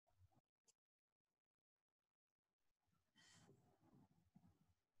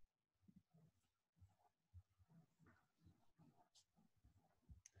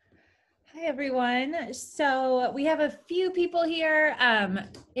Hi, everyone. So we have a few people here.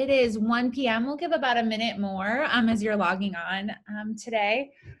 It is 1 p.m. We'll give about a minute more as you're logging on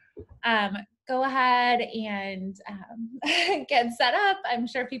today. Go ahead and get set up. I'm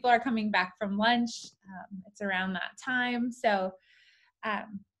sure people are coming back from lunch. It's around that time. So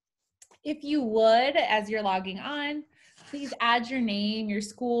um, if you would, as you're logging on, please add your name, your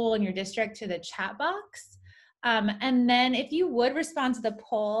school, and your district to the chat box. And then if you would respond to the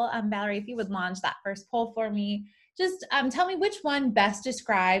poll, Valerie, if you would launch that first poll for me, just tell me which one best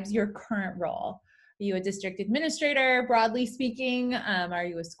describes your current role. Are you a district administrator, broadly speaking? Are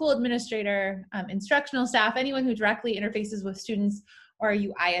you a school administrator, instructional staff, anyone who directly interfaces with students, or are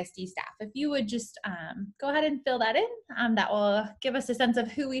you ISD staff? If you would just go ahead and fill that in, that will give us a sense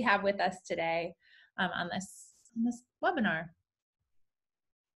of who we have with us today on this webinar.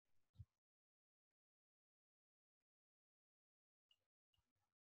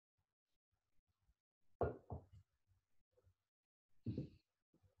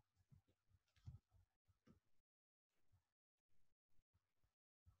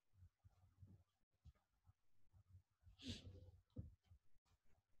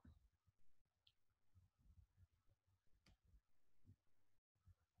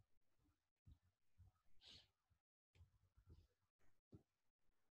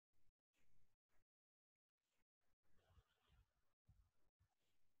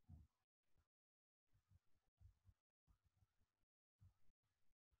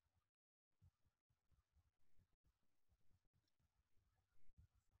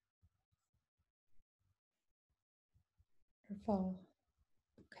 Wonderful.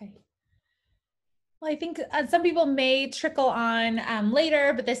 Okay. Well, I think some people may trickle on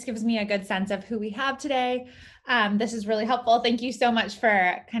later, but this gives me a good sense of who we have today. This is really helpful. Thank you so much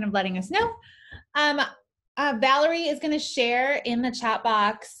for kind of letting us know. Valerie is going to share in the chat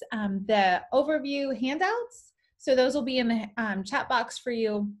box the overview handouts. So those will be in the chat box for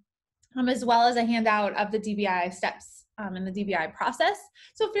you, as well as a handout of the DBI steps in the DBI process.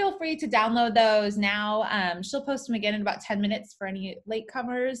 So feel free to download those now. She'll post them again in about 10 minutes for any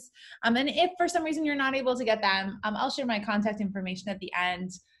latecomers. And if for some reason you're not able to get them, I'll share my contact information at the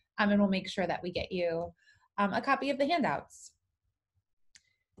end, and we'll make sure that we get you a copy of the handouts.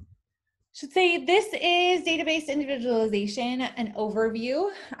 Should say this is database individualization, an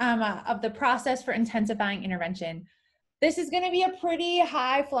overview of the process for intensifying intervention. This is going to be a pretty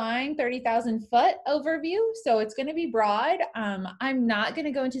high flying 30,000 foot overview, so it's going to be broad. I'm not going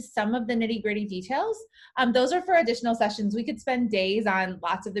to go into some of the nitty gritty details. Those are for additional sessions. We could spend days on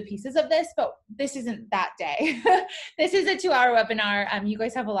lots of the pieces of this, but this isn't that day. This is a 2-hour webinar. You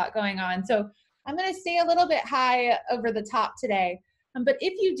guys have a lot going on, so I'm going to stay a little bit high over the top today. But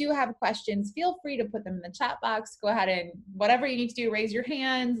if you do have questions, feel free to put them in the chat box. Go ahead and whatever you need to do, raise your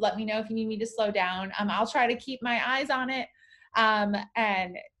hands. Let me know if you need me to slow down. I'll try to keep my eyes on it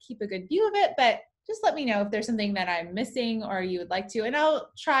and keep a good view of it. But just let me know if there's something that I'm missing or you would like to. And I'll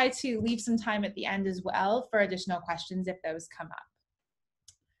try to leave some time at the end as well for additional questions if those come up.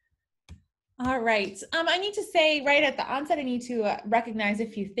 All right. I need to say right at the onset, I need to recognize a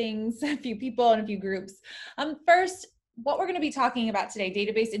few things, a few people, and a few groups. First, what we're going to be talking about today,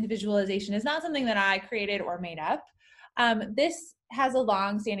 database individualization, is not something that I created or made up. This has a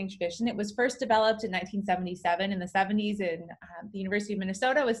long-standing tradition. It was first developed in 1977 in the 70s in the University of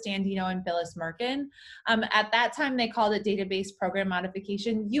Minnesota with Stan Dino and Phyllis Merkin. At that time, they called it database program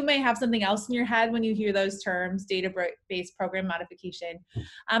modification. You may have something else in your head when you hear those terms, database program modification.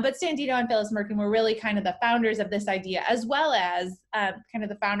 But Stan Dino and Phyllis Merkin were really kind of the founders of this idea, as well as kind of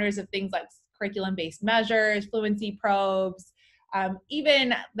the founders of things like curriculum-based measures, fluency probes.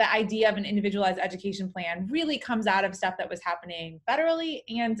 Even the idea of an individualized education plan really comes out of stuff that was happening federally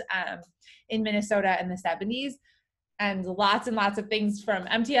and in Minnesota in the 70s. And lots of things from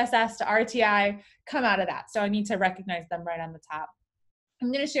MTSS to RTI come out of that. So I need to recognize them right on the top.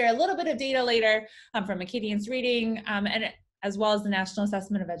 I'm going to share a little bit of data later from Acadian's reading and as well as the National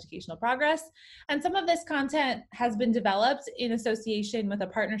Assessment of Educational Progress. And some of this content has been developed in association with a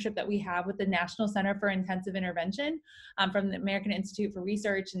partnership that we have with the National Center for Intensive Intervention from the American Institute for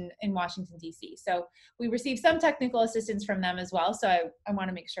Research in Washington, D.C. So we received some technical assistance from them as well. So I want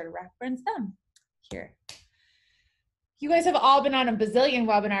to make sure to reference them here. You guys have all been on a bazillion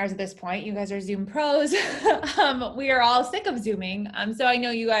webinars at this point. You guys are Zoom pros. We are all sick of Zooming. So I know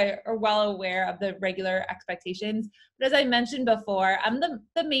you guys are well aware of the regular expectations. But as I mentioned before,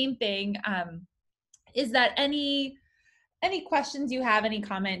 the main thing is that any questions you have, any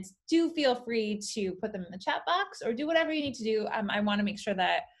comments, do feel free to put them in the chat box or do whatever you need to do. I want to make sure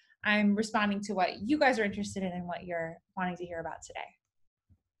that I'm responding to what you guys are interested in and what you're wanting to hear about today.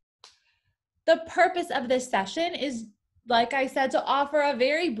 The purpose of this session is, like I said, to offer a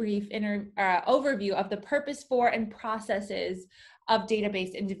very brief overview of the purpose for and processes of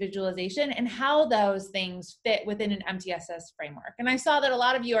database individualization and how those things fit within an MTSS framework. And I saw that a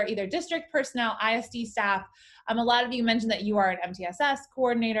lot of you are either district personnel, ISD staff. A lot of you mentioned that you are an MTSS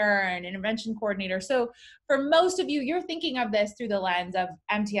coordinator or an intervention coordinator. So for most of you, you're thinking of this through the lens of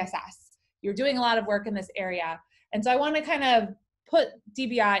MTSS. You're doing a lot of work in this area. And so I want to kind of put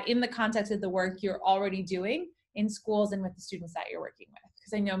DBI in the context of the work you're already doing in schools and with the students that you're working with,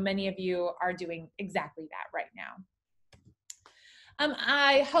 because I know many of you are doing exactly that right now.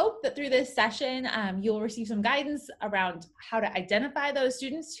 I hope that through this session, you'll receive some guidance around how to identify those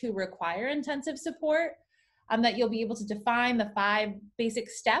students who require intensive support, that you'll be able to define the 5 basic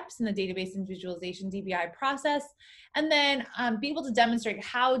steps in the database individualization DBI process, and then be able to demonstrate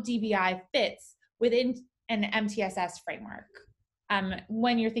how DBI fits within an MTSS framework.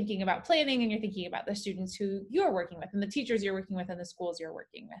 When you're thinking about planning and you're thinking about the students who you're working with and the teachers you're working with and the schools you're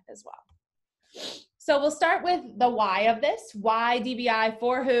working with as well. So we'll start with the why of this. Why DBI,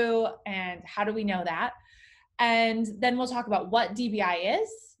 for who, and how do we know that? And then we'll talk about what DBI is,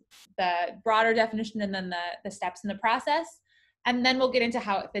 the broader definition, and then the steps in the process. And then we'll get into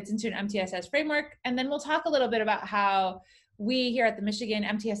how it fits into an MTSS framework. And then we'll talk a little bit about how we here at the Michigan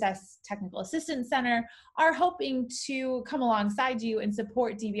MTSS Technical Assistance Center are hoping to come alongside you and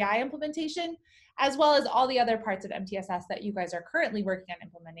support DBI implementation, as well as all the other parts of MTSS that you guys are currently working on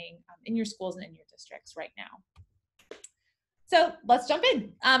implementing in your schools and in your districts right now. So let's jump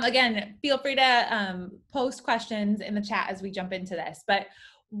in. Again, feel free to post questions in the chat as we jump into this, but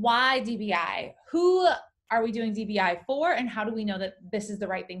why DBI? Who are we doing DBI for, and how do we know that this is the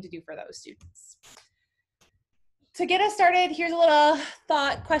right thing to do for those students? To get us started, here's a little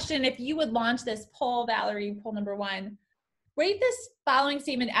thought question. If you would launch this poll, Valerie, poll number 1, rate this following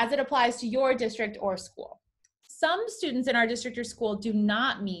statement as it applies to your district or school. Some students in our district or school do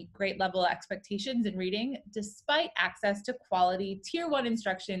not meet grade level expectations in reading despite access to quality Tier 1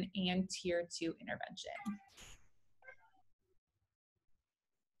 instruction and Tier 2 intervention.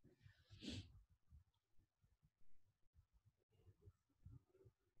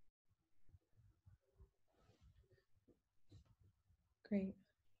 Great.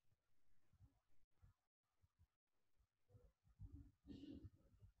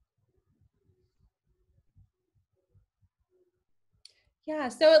 Yeah,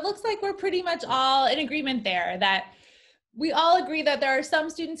 so it looks like we're pretty much all in agreement there, that we all agree that there are some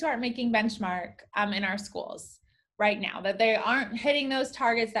students who aren't making benchmark in our schools right now, that they aren't hitting those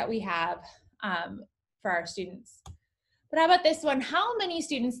targets that we have for our students. But how about this one? How many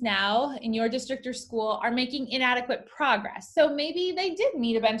students now in your district or school are making inadequate progress? So maybe they did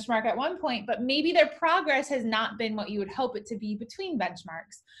meet a benchmark at one point, but maybe their progress has not been what you would hope it to be between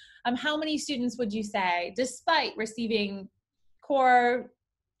benchmarks. How many students would you say, despite receiving core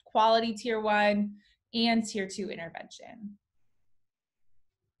quality Tier 1 and Tier 2 intervention?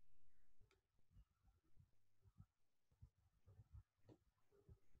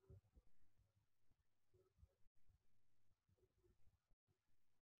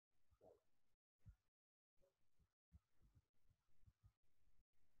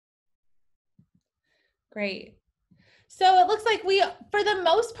 Great. So it looks like we, for the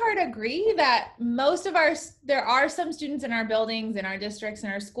most part, agree that there are some students in our buildings, in our districts, in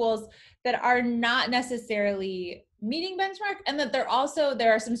our schools that are not necessarily meeting benchmark, and that there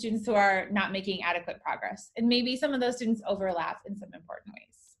are some students who are not making adequate progress. And maybe some of those students overlap in some important ways.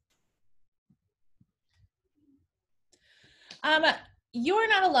 You're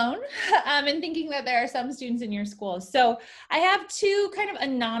not alone in thinking that there are some students in your schools. So I have 2 kind of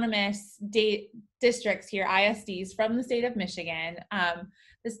anonymous districts here, ISDs, from the state of Michigan.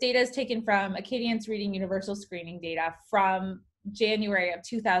 This data is taken from Acadience Reading Universal Screening data from January of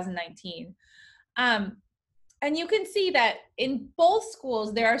 2019. And you can see that in both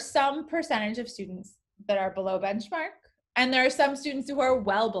schools, there are some percentage of students that are below benchmark, and there are some students who are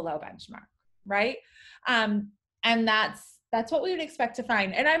well below benchmark, right? And that's what we would expect to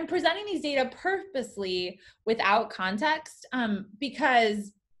find. And I'm presenting these data purposely without context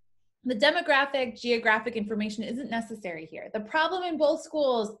because the demographic, geographic information isn't necessary here. The problem in both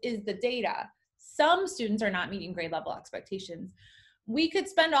schools is the data. Some students are not meeting grade level expectations. We could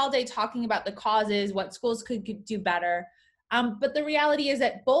spend all day talking about the causes, what schools could do better. But the reality is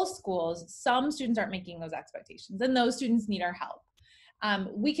that both schools, some students aren't making those expectations, and those students need our help.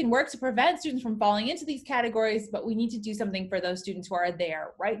 We can work to prevent students from falling into these categories, but we need to do something for those students who are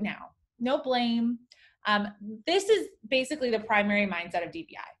there right now. No blame. This is basically the primary mindset of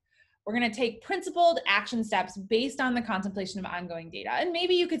DBI. We're going to take principled action steps based on the contemplation of ongoing data. And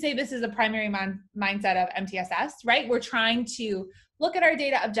maybe you could say this is a primary mindset of MTSS, right? We're trying to look at our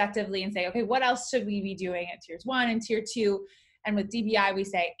data objectively and say, okay, what else should we be doing at tiers 1 and tier 2? And with DBI, we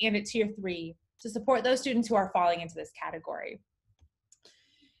say, and at tier 3 to support those students who are falling into this category.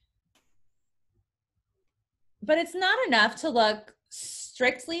 But it's not enough to look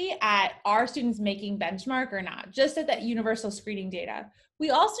strictly at are students making benchmark or not, just at that universal screening data. We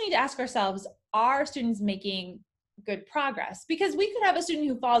also need to ask ourselves, are students making good progress? Because we could have a student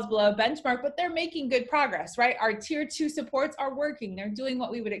who falls below benchmark, but they're making good progress, right? Our tier 2 supports are working. They're doing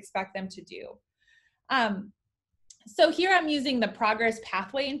what we would expect them to do. So here I'm using the progress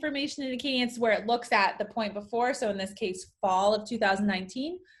pathway information indicator where it looks at the point before. So in this case, fall of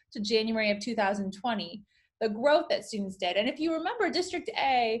 2019 to January of 2020. The growth that students did. And if you remember, District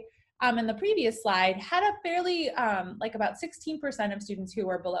A in the previous slide had a fairly, like about 16% of students who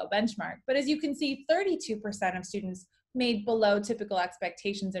were below benchmark. But as you can see, 32% of students made below typical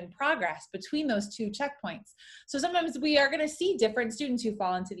expectations in progress between those two checkpoints. So sometimes we are gonna see different students who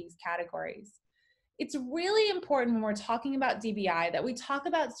fall into these categories. It's really important when we're talking about DBI that we talk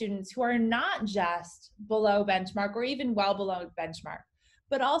about students who are not just below benchmark or even well below benchmark,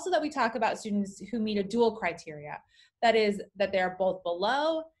 but also that we talk about students who meet a dual criteria. That is, that they're both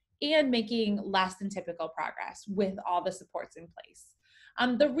below and making less than typical progress with all the supports in place.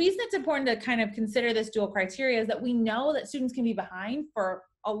 The reason it's important to kind of consider this dual criteria is that we know that students can be behind for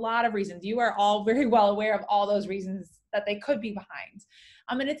a lot of reasons. You are all very well aware of all those reasons that they could be behind.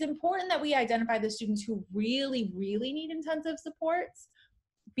 And it's important that we identify the students who really, really need intensive supports,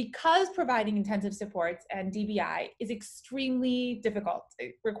 because providing intensive supports and DBI is extremely difficult.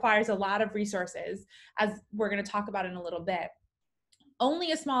 It requires a lot of resources, as we're going to talk about in a little bit.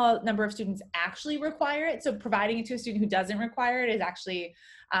 Only a small number of students actually require it, so providing it to a student who doesn't require it is actually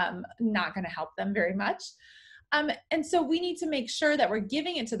not going to help them very much. And so we need to make sure that we're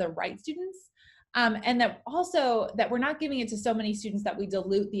giving it to the right students, and that also that we're not giving it to so many students that we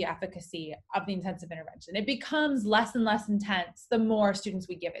dilute the efficacy of the intensive intervention. It becomes less and less intense the more students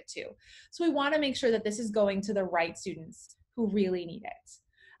we give it to. So we want to make sure that this is going to the right students who really need it.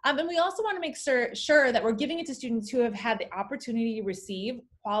 And we also want to make sure that we're giving it to students who have had the opportunity to receive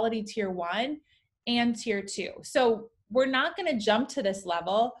quality tier 1 and tier 2. So we're not going to jump to this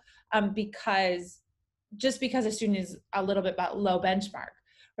level because a student is a little bit below benchmark.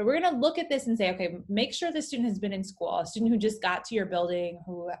 But we're going to look at this and say, okay, make sure the student has been in school, a student who just got to your building,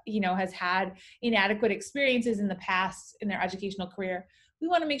 who has had inadequate experiences in the past in their educational career. We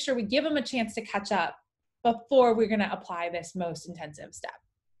want to make sure we give them a chance to catch up before we're going to apply this most intensive step.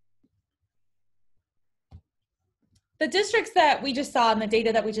 The districts that we just saw and the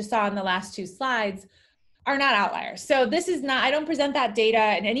data that we just saw in the last two slides are not outliers. So this is not, I don't present that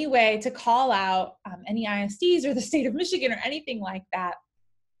data in any way to call out any ISDs or the state of Michigan or anything like that.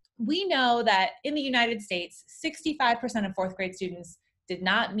 We know that in the United States, 65% of fourth grade students did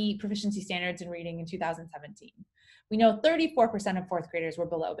not meet proficiency standards in reading in 2017. We know 34% of fourth graders were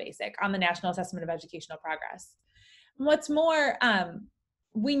below basic on the National Assessment of Educational Progress. And what's more,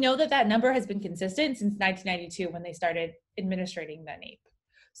 we know that that number has been consistent since 1992 when they started administrating the NAEP.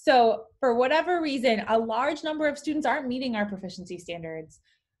 So for whatever reason, a large number of students aren't meeting our proficiency standards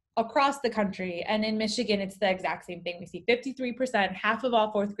across the country. And in Michigan, it's the exact same thing. We see 53%, half of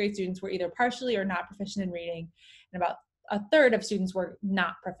all fourth grade students were either partially or not proficient in reading, and about a third of students were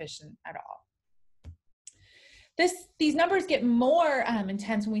not proficient at all. These numbers get more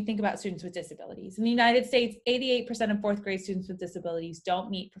intense when we think about students with disabilities. In the United States, 88% of fourth grade students with disabilities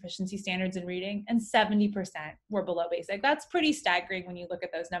don't meet proficiency standards in reading, and 70% were below basic. That's pretty staggering when you look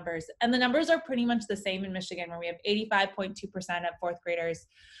at those numbers. And the numbers are pretty much the same in Michigan, where we have 85.2% of fourth graders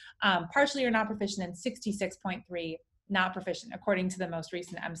partially or not proficient, and 66.3% not proficient, according to the most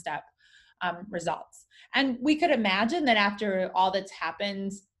recent MSTEP results. And we could imagine that after all that's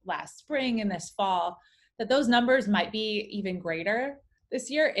happened last spring and this fall, that those numbers might be even greater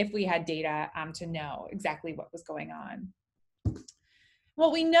this year if we had data to know exactly what was going on.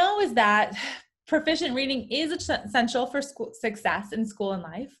 What we know is that proficient reading is essential for school success in school and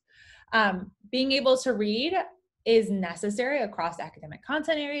life. Being able to read is necessary across academic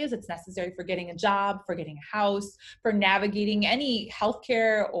content areas. It's necessary for getting a job, for getting a house, for navigating any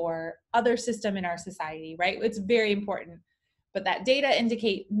healthcare or other system in our society, right? It's very important. But that data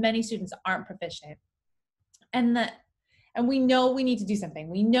indicate many students aren't proficient. And we know we need to do something.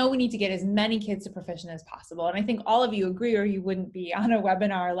 We know we need to get as many kids to proficient as possible. And I think all of you agree, or you wouldn't be on a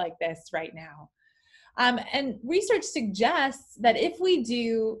webinar like this right now. And research suggests that if we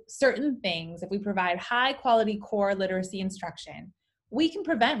do certain things, if we provide high quality core literacy instruction, we can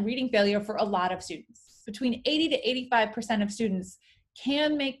prevent reading failure for a lot of students. Between 80 to 85% of students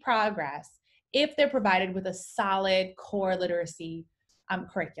can make progress if they're provided with a solid core literacy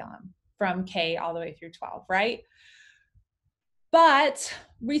curriculum from K all the way through 12, right? But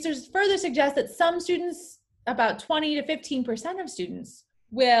research further suggests that some students, about 20 to 15% of students,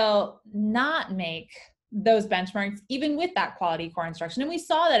 will not make those benchmarks, even with that quality core instruction. And we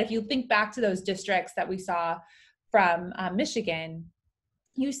saw that if you think back to those districts that we saw from Michigan,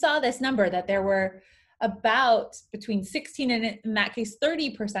 you saw this number that there were about between 16 and in that case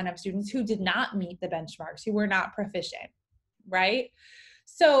 30% of students who did not meet the benchmarks, who were not proficient, right?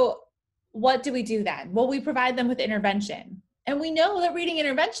 So what do we do then? Well, we provide them with intervention. And we know that reading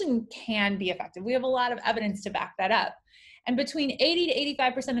intervention can be effective. We have a lot of evidence to back that up. And between 80 to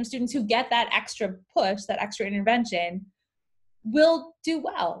 85% of students who get that extra push, that extra intervention, will do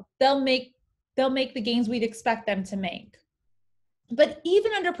well. They'll make the gains we'd expect them to make. But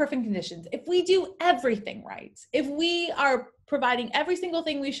even under perfect conditions, if we do everything right, if we are providing every single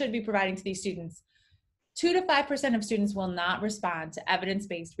thing we should be providing to these students, 2 to 5% of students will not respond to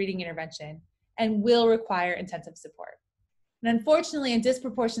evidence-based reading intervention and will require intensive support. And unfortunately, a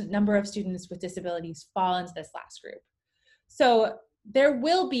disproportionate number of students with disabilities fall into this last group. So there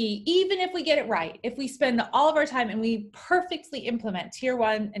will be, even if we get it right, if we spend all of our time and we perfectly implement Tier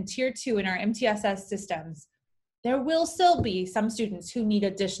 1 and Tier 2 in our MTSS systems, there will still be some students who need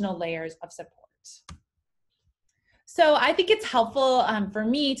additional layers of support. So I think it's helpful for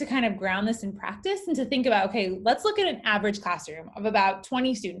me to kind of ground this in practice and to think about, okay, let's look at an average classroom of about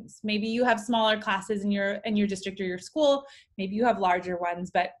 20 students. Maybe you have smaller classes in your district or your school. Maybe you have larger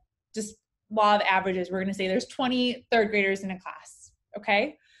ones, but just law of averages, we're gonna say there's 20 third graders in a class,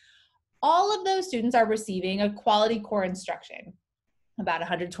 okay? All of those students are receiving a quality core instruction, about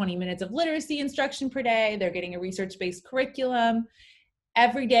 120 minutes of literacy instruction per day. They're getting a research-based curriculum.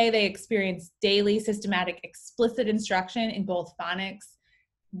 Every day they experience daily systematic explicit instruction in both phonics,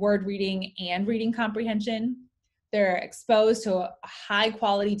 word reading, and reading comprehension. They're exposed to a high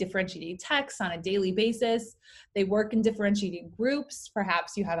quality differentiated text on a daily basis. They work in differentiated groups.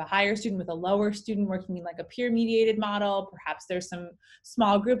 Perhaps you have a higher student with a lower student working in like a peer mediated model. Perhaps there's some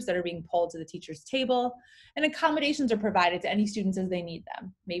small groups that are being pulled to the teacher's table, and accommodations are provided to any students as they need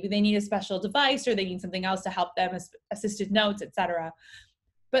them. Maybe they need a special device or they need something else to help them, assisted notes, etc.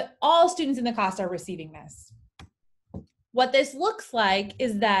 But all students in the class are receiving this. What this looks like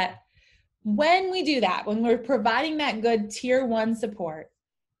is that when we do that, when we're providing that good Tier 1 support,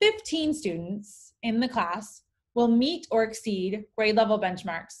 15 students in the class will meet or exceed grade level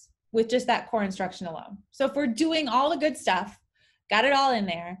benchmarks with just that core instruction alone. So if we're doing all the good stuff, got it all in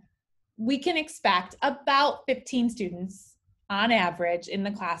there, we can expect about 15 students on average in the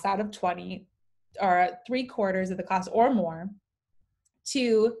class out of 20, or 3/4 of the class or more,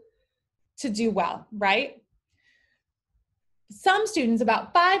 to do well, right? Some students,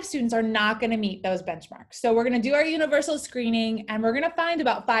 about 5 students, are not going to meet those benchmarks. So we're going to do our universal screening and we're going to find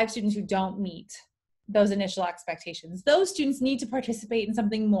about 5 students who don't meet those initial expectations. Those students need to participate in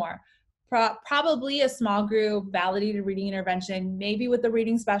something more. Probably a small group, validated reading intervention, maybe with a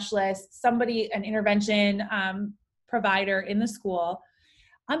reading specialist, somebody, an intervention provider in the school.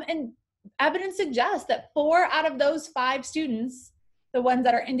 And evidence suggests that 4 out of those 5 students, the ones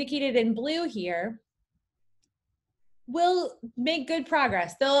that are indicated in blue here, will make good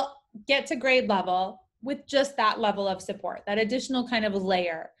progress. They'll get to grade level with just that level of support, that additional kind of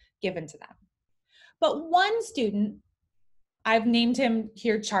layer given to them. But one student, I've named him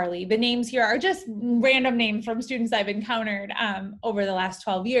here Charlie. The names here are just random names from students I've encountered over the last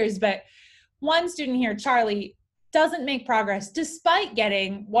 12 years. But one student here, Charlie, doesn't make progress despite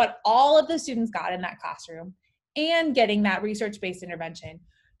getting what all of the students got in that classroom and getting that research-based intervention.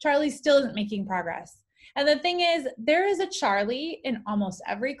 Charlie still isn't making progress. And the thing is, there is a Charlie in almost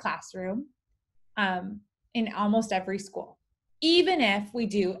every classroom, in almost every school, even if we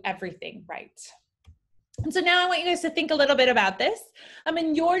do everything right. And so now I want you guys to think a little bit about this.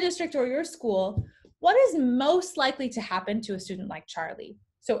 In your district or your school, what is most likely to happen to a student like Charlie?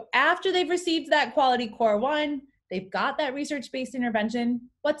 So after they've received that quality core 1, they've got that research-based intervention,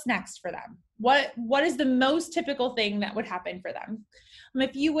 what's next for them? What is the most typical thing that would happen for them?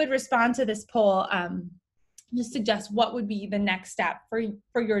 If you would respond to this poll, just suggest what would be the next step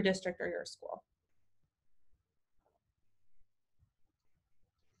for your district or your school.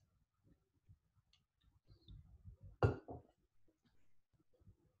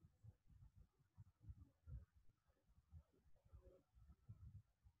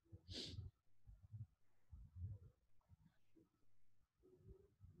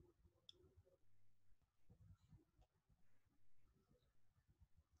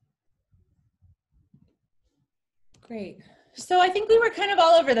 Great. So I think we were kind of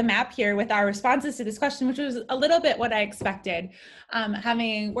all over the map here with our responses to this question, which was a little bit what I expected.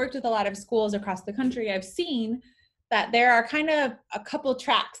 Having worked with a lot of schools across the country, I've seen that there are kind of a couple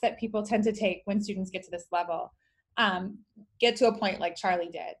tracks that people tend to take when students get to this level, get to a point like Charlie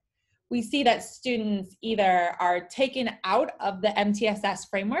did. We see that students either are taken out of the MTSS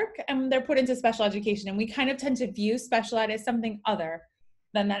framework and they're put into special education. And we kind of tend to view special ed as something other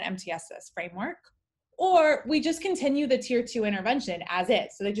than that MTSS framework. Or we just continue the tier 2 intervention as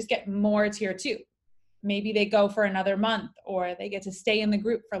is. So they just get more tier 2. Maybe they go for another month, or they get to stay in the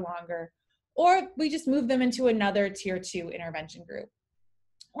group for longer. Or we just move them into another tier 2 intervention group.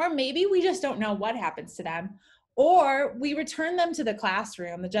 Or maybe we just don't know what happens to them. Or we return them to the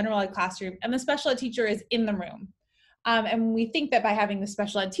classroom, the general ed classroom, and the special ed teacher is in the room. And we think that by having the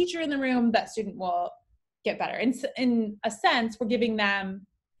special ed teacher in the room, that student will get better. In a sense, we're giving them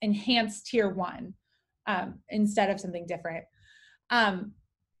enhanced tier 1 instead of something different. But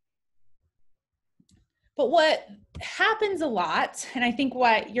what happens a lot, and I think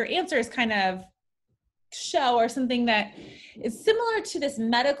what your answers kind of show, are something that is similar to this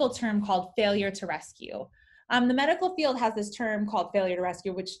medical term called failure to rescue. The medical field has this term called failure to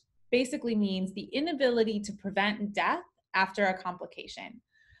rescue, which basically means the inability to prevent death after a complication.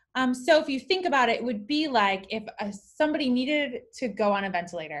 So if you think about it, it would be like if somebody needed to go on a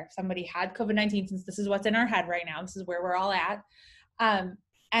ventilator, somebody had COVID-19, since this is what's in our head right now, this is where we're all at,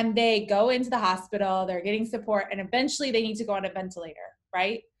 and they go into the hospital, they're getting support, and eventually they need to go on a ventilator,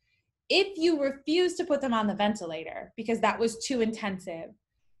 right? If you refuse to put them on the ventilator because that was too intensive,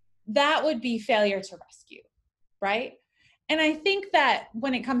 that would be failure to rescue, right? And I think that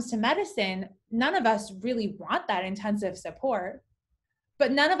when it comes to medicine, none of us really want that intensive support,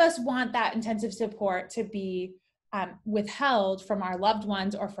 but none of us want that intensive support to be withheld from our loved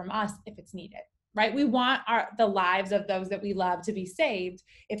ones or from us if it's needed, right? We want the lives of those that we love to be saved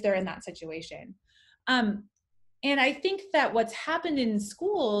if they're in that situation. And I think that what's happened in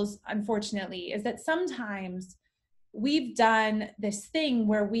schools, unfortunately, is that sometimes we've done this thing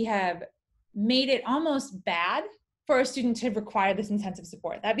where we have made it almost bad for a student to require this intensive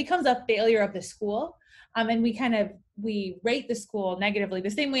support. That becomes a failure of the school. And we rate the school negatively. The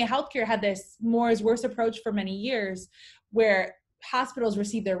same way healthcare had this more is worse approach for many years, where hospitals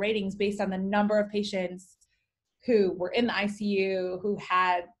receive their ratings based on the number of patients who were in the ICU, who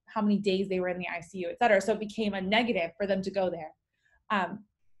had how many days they were in the ICU, et cetera. So it became a negative for them to go there.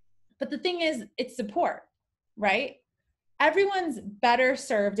 But the thing is, it's support, right? Everyone's better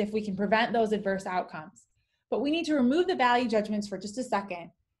served if we can prevent those adverse outcomes. But we need to remove the value judgments for just a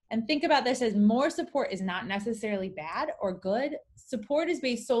second and think about this as more support is not necessarily bad or good. Support is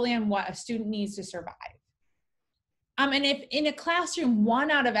based solely on what a student needs to survive. And if in a classroom,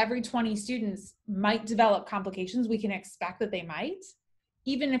 1 out of every 20 students might develop complications, we can expect that they might,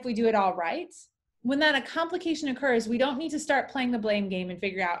 even if we do it all right. When that a complication occurs, we don't need to start playing the blame game and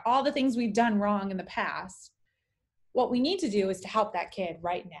figure out all the things we've done wrong in the past. What we need to do is to help that kid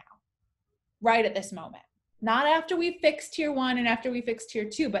right now, right at this moment. Not after we fix tier 1 and after we fix tier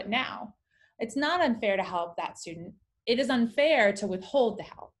 2, but now. It's not unfair to help that student. It is unfair to withhold the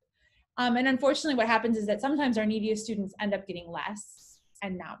help. And unfortunately, what happens is that sometimes our neediest students end up getting less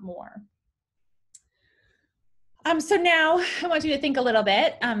and not more. So now I want you to think a little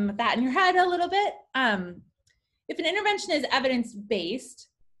bit, with that in your head a little bit. If an intervention is evidence-based,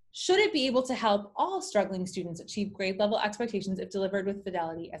 should it be able to help all struggling students achieve grade level expectations if delivered with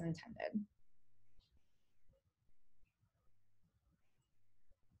fidelity as intended?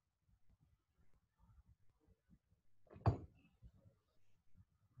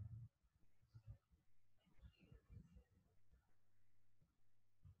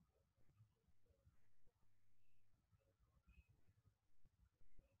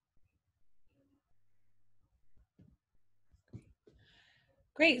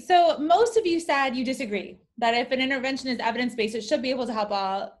 Great. So most of you said you disagree, that if an intervention is evidence-based, it should be able to help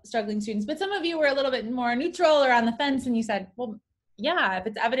all struggling students. But some of you were a little bit more neutral or on the fence, and you said, well, yeah, if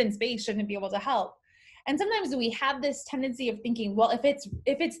it's evidence-based, shouldn't it be able to help? And sometimes we have this tendency of thinking, well, if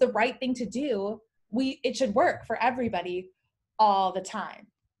it's the right thing to do, it should work for everybody all the time.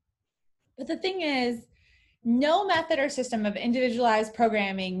 But the thing is, no method or system of individualized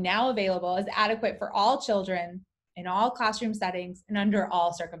programming now available is adequate for all children in all classroom settings and under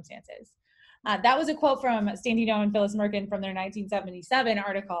all circumstances. That was a quote from Standino and Phyllis Merkin from their 1977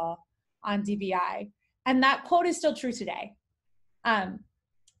 article on DBI. And that quote is still true today.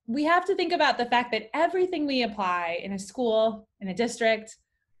 We have to think about the fact that everything we apply in a school, in a district,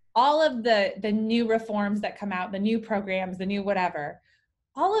 all of the new reforms that come out, the new programs, the new whatever,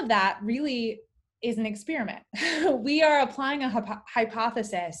 all of that really is an experiment. We are applying a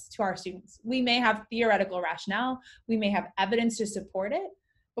hypothesis to our students. We may have theoretical rationale, we may have evidence to support it,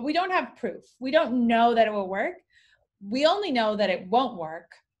 but we don't have proof. We don't know that it will work. We only know that it won't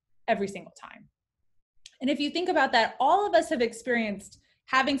work every single time. And if you think about that, all of us have experienced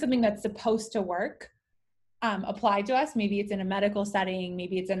having something that's supposed to work applied to us. Maybe it's in a medical setting,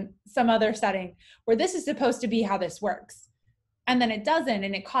 maybe it's in some other setting where this is supposed to be how this works. And then it doesn't,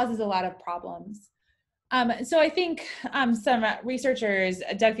 and it causes a lot of problems. So I think some researchers,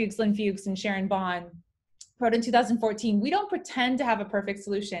 Doug Fuchs, Lynn Fuchs, and Sharon Bond, wrote in 2014, we don't pretend to have a perfect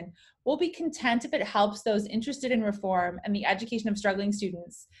solution. We'll be content if it helps those interested in reform and the education of struggling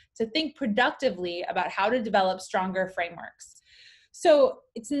students to think productively about how to develop stronger frameworks. So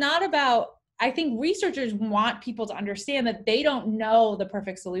it's not about, I think researchers want people to understand that they don't know the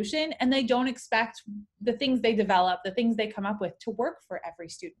perfect solution, and they don't expect the things they develop, the things they come up with, to work for every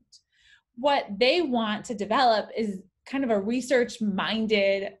student. What they want to develop is kind of a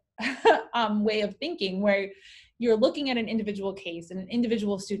research-minded way of thinking, where you're looking at an individual case and an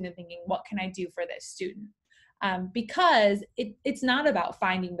individual student and thinking, what can I do for this student? Because it's not about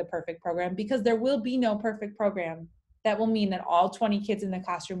finding the perfect program, because there will be no perfect program that will mean that all 20 kids in the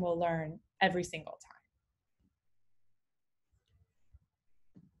classroom will learn every single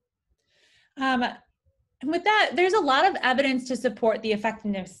time. And with that, there's a lot of evidence to support the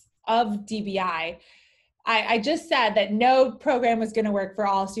effectiveness of DBI. I just said that no program was going to work for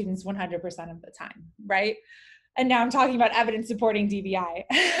all students 100% of the time, right? And now I'm talking about evidence supporting DBI.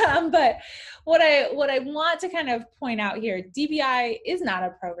 But what I want to kind of point out here, DBI is not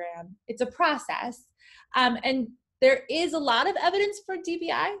a program, it's a process. And there is a lot of evidence for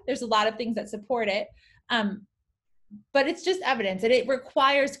DBI. There's a lot of things that support it. But it's just evidence, and it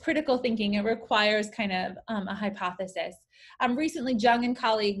requires critical thinking. It requires kind of a hypothesis. Recently, Jung and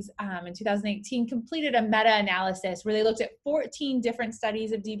colleagues in 2018 completed a meta-analysis where they looked at 14 different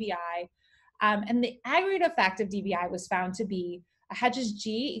studies of DBI, and the aggregate effect of DBI was found to be a Hedges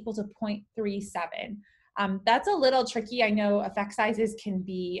G equal to 0.37. That's a little tricky. I know effect sizes can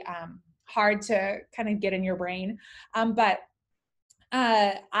be hard to kind of get in your brain, but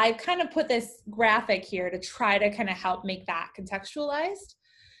I kind of put this graphic here to try to kind of help make that contextualized.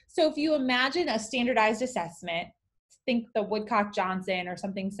 So if you imagine a standardized assessment, think the Woodcock-Johnson or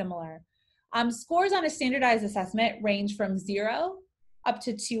something similar, scores on a standardized assessment range from 0 up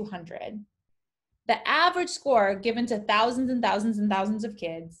to 200. The average score given to thousands and thousands and thousands of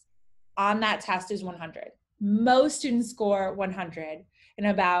kids on that test is 100. Most students score 100, and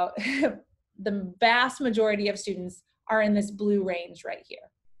about the vast majority of students are in this blue range right here.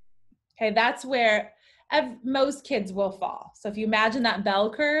 Okay, that's where most kids will fall. So if you imagine that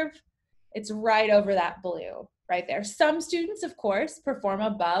bell curve, it's right over that blue right there. Some students, of course, perform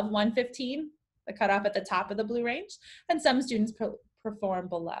above 115, the cutoff at the top of the blue range, and some students perform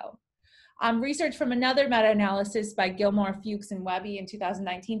below. Research from another meta-analysis by Gilmore, Fuchs, and Webby in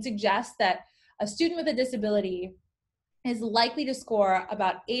 2019 suggests that a student with a disability is likely to score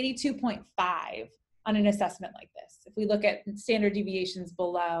about 82.5 on an assessment like this. If we look at standard deviations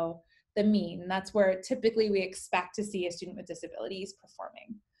below the mean, that's where typically we expect to see a student with disabilities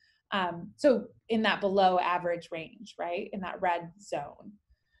performing. So in that below average range, right, in that red zone.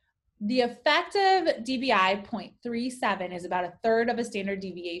 The effective DBI 0.37 is about a third of a standard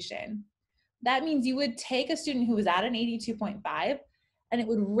deviation. That means you would take a student who was at an 82.5 and it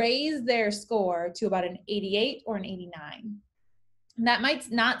would raise their score to about an 88 or an 89. And that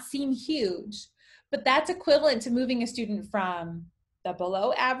might not seem huge, but that's equivalent to moving a student from the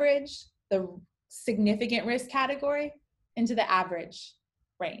below average, the significant risk category, into the average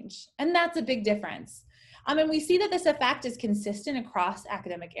range. And that's a big difference. And we see that this effect is consistent across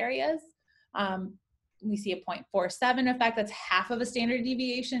academic areas. We see a 0.47 effect, that's half of a standard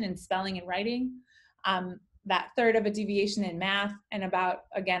deviation in spelling and writing, that third of a deviation in math, and about,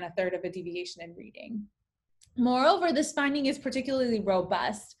 again, a third of a deviation in reading. Moreover, this finding is particularly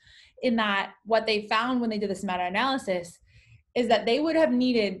robust in that what they found when they did this meta-analysis is that they would have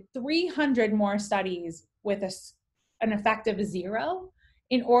needed 300 more studies with an effect of 0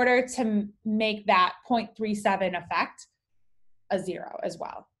 in order to make that 0.37 effect a 0 as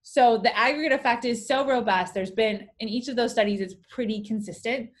well. So the aggregate effect is so robust. There's been, in each of those studies, it's pretty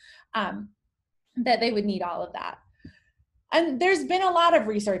consistent that they would need all of that. And there's been a lot of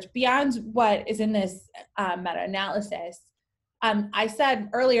research beyond what is in this meta-analysis. I said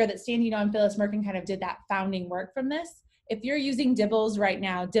earlier that Standino and Phyllis Merkin kind of did that founding work from this. If you're using DIBELS right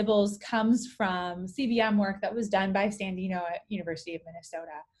now, DIBELS comes from CBM work that was done by Standino at University of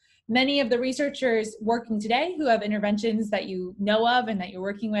Minnesota. Many of the researchers working today who have interventions that you know of and that you're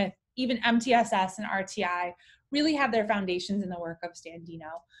working with even MTSS and RTI really have their foundations in the work of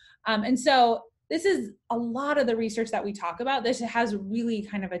Standino. And so this is a lot of the research that we talk about. This has really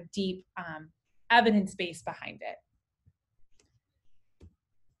kind of a deep evidence base behind it.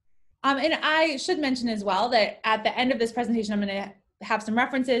 And I should mention as well that at the end of this presentation, I'm going to have some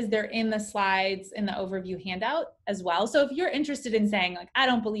references. They're in the slides in the overview handout as well. So if you're interested in saying, like, I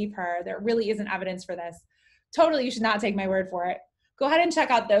don't believe her, there really isn't evidence for this, totally, you should not take my word for it. Go ahead and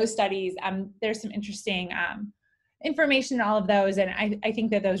check out those studies. There's some interesting information in all of those. And I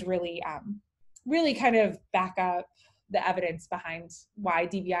think that those really, really kind of back up the evidence behind why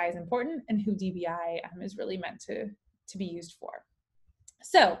DBI is important and who DBI is really meant to be used for.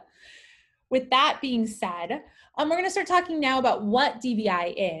 So with that being said, we're going to start talking now about what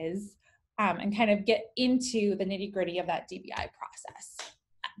DBI is and kind of get into the nitty-gritty of that DBI process.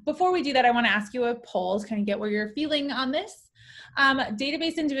 Before we do that, I want to ask you a poll to kind of get where you're feeling on this.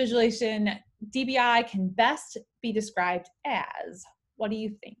 Database individualization, DBI can best be described as, what do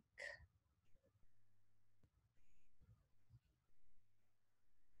you think?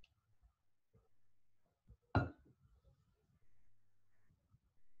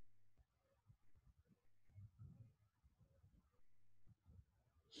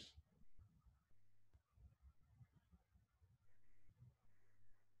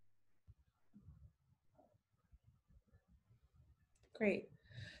 Great.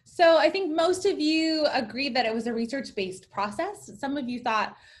 So I think most of you agreed that it was a research-based process. Some of you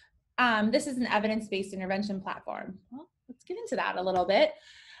thought this is an evidence-based intervention platform. Well, let's get into that a little bit.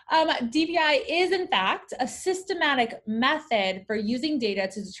 DBI is, in fact, a systematic method for using data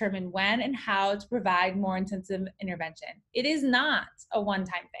to determine when and how to provide more intensive intervention. It is not a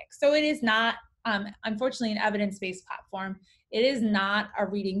one-time fix. So it is not, unfortunately, an evidence-based platform. It is not a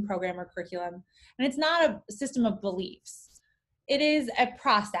reading program or curriculum, and it's not a system of beliefs. It is a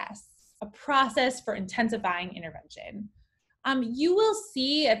process for intensifying intervention. You will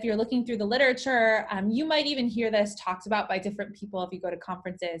see, if you're looking through the literature, you might even hear this talked about by different people if you go to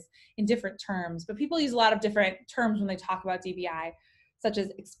conferences in different terms, but people use a lot of different terms when they talk about DBI, such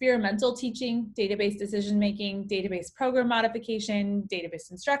as experimental teaching, database decision-making, database program modification,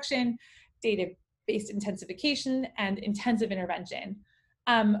 database instruction, database intensification, and intensive intervention.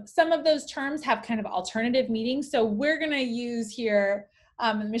 Some of those terms have kind of alternative meanings. So we're going to use here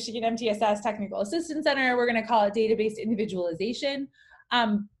the Michigan MTSS Technical Assistance Center, we're going to call it database individualization.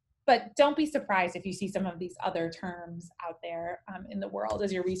 But don't be surprised if you see some of these other terms out there in the world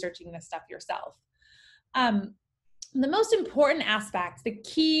as you're researching this stuff yourself. The most important aspect, the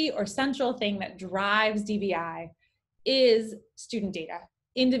key or central thing that drives DBI is student data,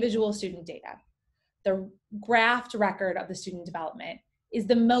 individual student data. The graphed record of the student development is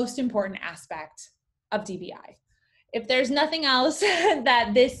the most important aspect of DBI. If there's nothing else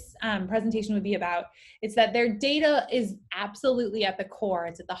that this presentation would be about, it's that their data is absolutely at the core,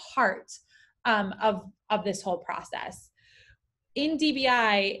 it's at the heart of this whole process. In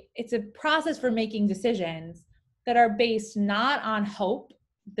DBI, it's a process for making decisions that are based not on hope,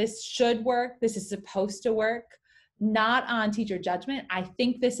 this should work, this is supposed to work, not on teacher judgment, I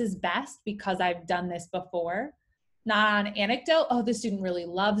think this is best because I've done this before, not on anecdote, oh, the student really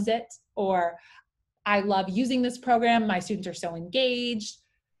loves it, or I love using this program, my students are so engaged,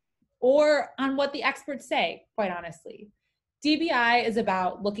 or on what the experts say, quite honestly. DBI is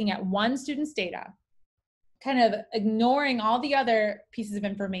about looking at one student's data, kind of ignoring all the other pieces of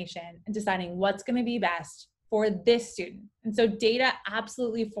information and deciding what's going to be best for this student. And so data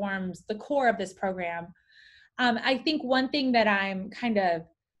absolutely forms the core of this program. I think one thing that I'm kind of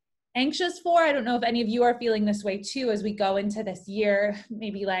anxious for, I don't know if any of you are feeling this way too, as we go into this year,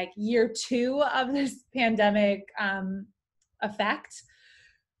 maybe like year 2 of this pandemic effect,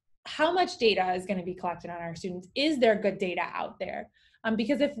 how much data is going to be collected on our students? Is there good data out there?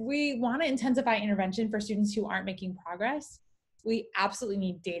 Because if we want to intensify intervention for students who aren't making progress, we absolutely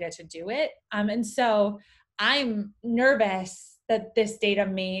need data to do it. And so I'm nervous that this data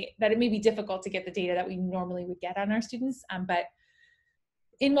that it may be difficult to get the data that we normally would get on our students. But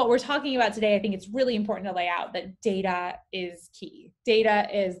in what we're talking about today, I think it's really important to lay out that data is key. Data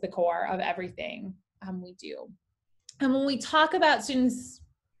is the core of everything we do. And when we talk about students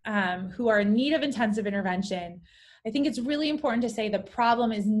who are in need of intensive intervention, I think it's really important to say the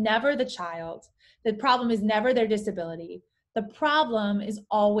problem is never the child. The problem is never their disability. The problem is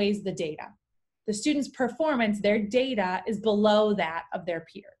always the data. The student's performance, their data is below that of their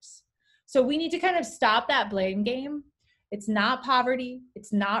peers. So we need to kind of stop that blame game. It's not poverty,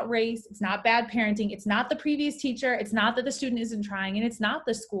 it's not race, it's not bad parenting, it's not the previous teacher, it's not that the student isn't trying, and it's not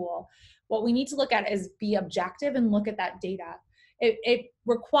the school. What we need to look at is be objective and look at that data It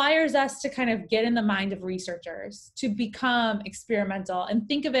requires us to kind of get in the mind of researchers to become experimental and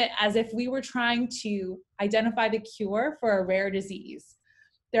think of it as if we were trying to identify the cure for a rare disease.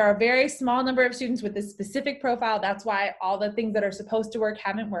 There are a very small number of students with this specific profile. That's why all the things that are supposed to work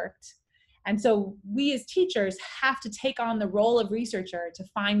haven't worked. And so we as teachers have to take on the role of researcher to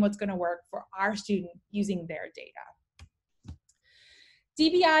find what's going to work for our student using their data.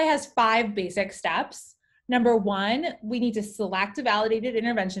 DBI has 5 basic steps. Number 1, we need to select a validated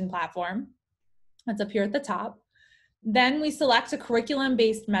intervention platform. That's up here at the top. Then we select a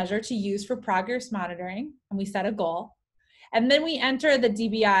curriculum-based measure to use for progress monitoring, and we set a goal. And then we enter the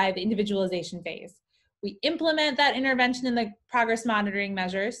DBI, the individualization phase. We implement that intervention in the progress monitoring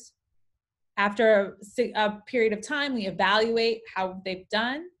measures. After a period of time, we evaluate how they've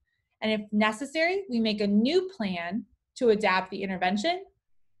done. And if necessary, we make a new plan to adapt the intervention.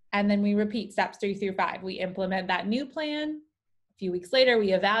 And then we repeat steps 3 through 5. We implement that new plan. A few weeks later,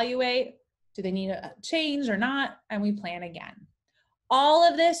 we evaluate. Do they need a change or not? And we plan again. All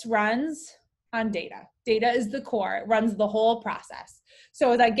of this runs on data. Data is the core. It runs the whole process.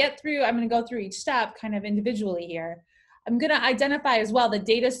 So as I get through, I'm going to go through each step kind of individually here. I'm going to identify as well the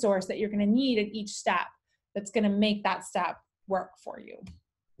data source that you're going to need at each step that's going to make that step work for you.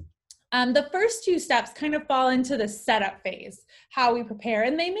 The first 2 steps kind of fall into the setup phase, how we prepare,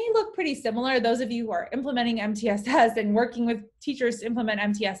 and they may look pretty similar. Those of you who are implementing MTSS and working with teachers to implement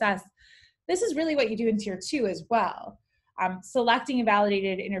MTSS, this is really what you do in Tier 2 as well. Selecting a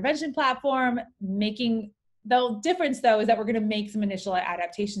validated intervention platform, the difference though is that we're going to make some initial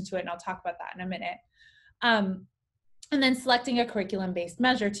adaptations to it, and I'll talk about that in a minute. And then selecting a curriculum-based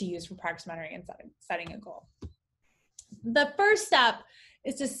measure to use for progress monitoring and setting a goal. The first step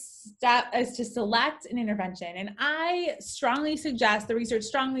is to select an intervention, and I strongly suggest, the research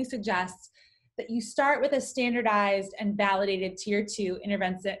strongly suggests, that you start with a standardized and validated Tier 2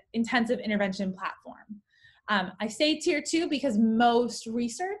 intensive intervention platform. I say Tier 2 because most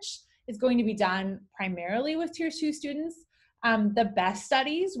research is going to be done primarily with Tier 2 students. The best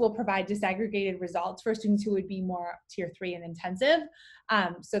studies will provide disaggregated results for students who would be more Tier 3 and intensive.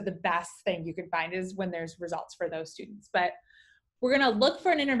 So the best thing you can find is when there's results for those students. But we're going to look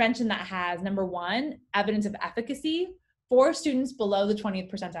for an intervention that has, number 1, evidence of efficacy for students below the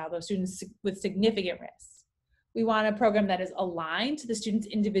 20th percentile, those students with significant risks. We want a program that is aligned to the student's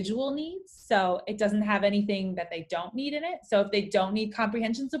individual needs, so it doesn't have anything that they don't need in it. So if they don't need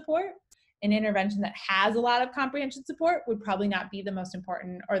comprehension support, an intervention that has a lot of comprehension support would probably not be the most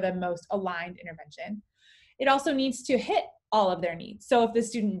important or the most aligned intervention. It also needs to hit all of their needs. So if the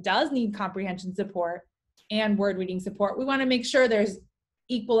student does need comprehension support and word reading support, we want to make sure there's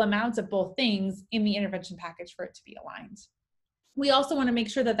equal amounts of both things in the intervention package for it to be aligned. We also want to make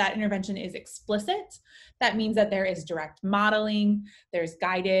sure that that intervention is explicit. That means that there is direct modeling, there's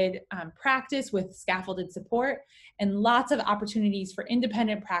guided practice with scaffolded support, and lots of opportunities for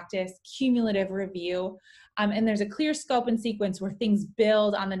independent practice, cumulative review, and there's a clear scope and sequence where things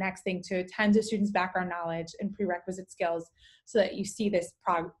build on the next thing to attend to students' background knowledge and prerequisite skills so that you see this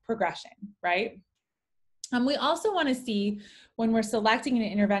progression, right? We also want to see, when we're selecting an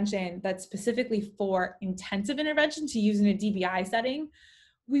intervention that's specifically for intensive intervention to use in a DBI setting,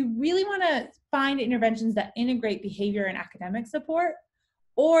 we really want to find interventions that integrate behavior and academic support,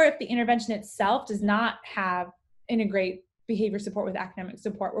 or if the intervention itself does not integrate behavior support with academic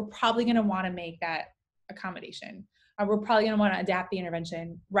support, we're probably going to want to make that accommodation. We're probably going to want to adapt the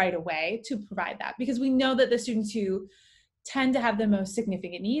intervention right away to provide that, because we know that the students who tend to have the most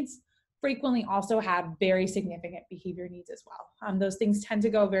significant needs frequently also have very significant behavior needs as well. Those things tend to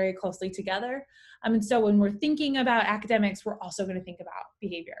go very closely together. And so when we're thinking about academics, we're also going to think about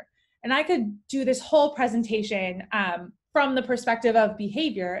behavior. And I could do this whole presentation from the perspective of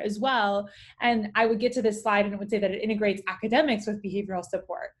behavior as well. And I would get to this slide and it would say that it integrates academics with behavioral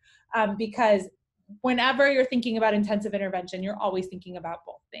support, because whenever you're thinking about intensive intervention, you're always thinking about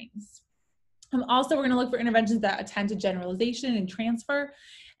both things. Also, we're going to look for interventions that attend to generalization and transfer,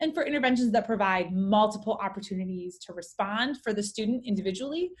 and for interventions that provide multiple opportunities to respond for the student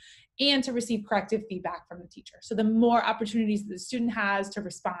individually and to receive corrective feedback from the teacher. So the more opportunities that the student has to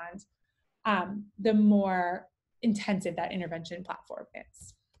respond, the more intensive that intervention platform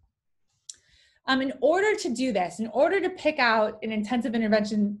is. In order to do this, in order to pick out an intensive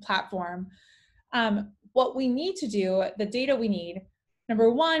intervention platform, what we need to do, the data we need,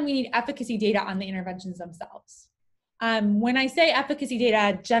 number 1, we need efficacy data on the interventions themselves. When I say efficacy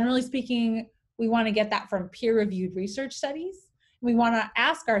data, generally speaking, we want to get that from peer-reviewed research studies. We want to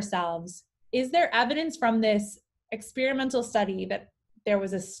ask ourselves, is there evidence from this experimental study that there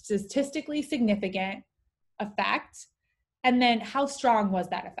was a statistically significant effect And then how strong was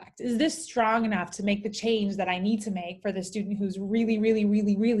that effect? Is this strong enough to make the change that I need to make for the student who's really, really,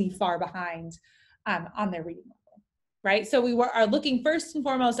 really, really far behind on their reading level, right? So we are looking first and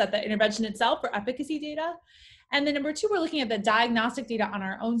foremost at the intervention itself for efficacy data. And then number two, we're looking at the diagnostic data on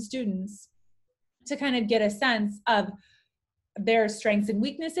our own students to kind of get a sense of their strengths and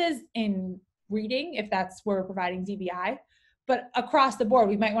weaknesses in reading, if that's where we're providing DBI. But across the board,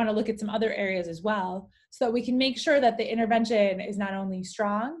 we might want to look at some other areas as well, so that we can make sure that the intervention is not only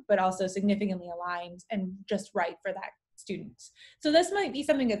strong, but also significantly aligned and just right for that student. So this might be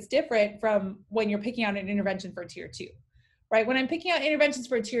something that's different from when you're picking out an intervention for tier 2, right? When I'm picking out interventions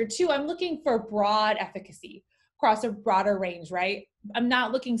for tier 2, I'm looking for broad efficacy across a broader range, right? I'm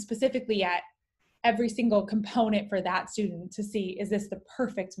not looking specifically at every single component for that student to see, is this the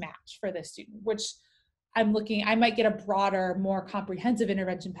perfect match for this student, which I might get a broader, more comprehensive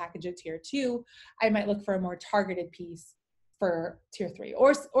intervention package at tier 2. I might look for a more targeted piece for tier 3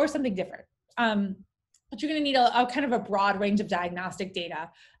 or something different. But you're going to need a kind of a broad range of diagnostic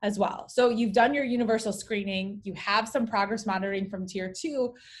data as well. So you've done your universal screening, you have some progress monitoring from tier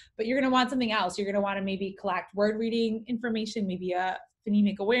 2, but you're going to want something else. You're going to want to maybe collect word reading information, maybe a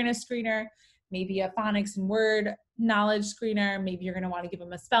phonemic awareness screener, maybe a phonics and word knowledge screener. Maybe you're going to want to give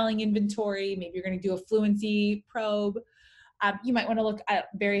them a spelling inventory. Maybe you're going to do a fluency probe. You might want to look at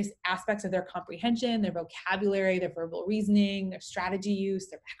various aspects of their comprehension, their vocabulary, their verbal reasoning, their strategy use,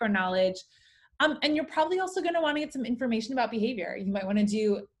 their background knowledge. And you're probably also going to want to get some information about behavior. You might want to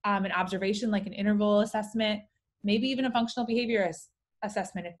do an observation like an interval assessment, maybe even a functional behavior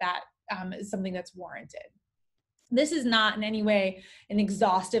assessment if that is something that's warranted. This is not in any way an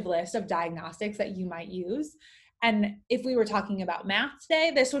exhaustive list of diagnostics that you might use. And if we were talking about math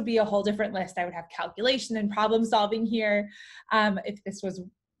today, this would be a whole different list. I would have calculation and problem solving here. If this was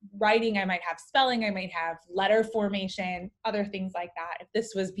writing, I might have spelling, I might have letter formation, other things like that. If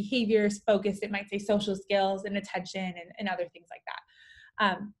this was behaviors focused, it might say social skills and attention and other things like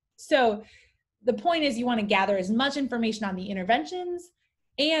that. So the point is you want to gather as much information on the interventions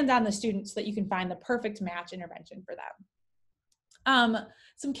and on the students so that you can find the perfect match intervention for them.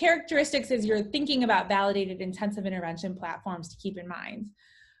 Some characteristics as you're thinking about validated intensive intervention platforms to keep in mind.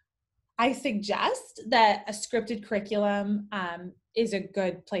 I suggest that a scripted curriculum is a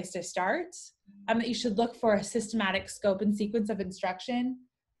good place to start, that you should look for a systematic scope and sequence of instruction,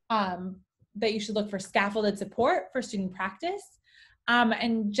 that you should look for scaffolded support for student practice,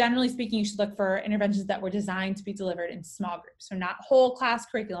 and generally speaking, you should look for interventions that were designed to be delivered in small groups. So not whole class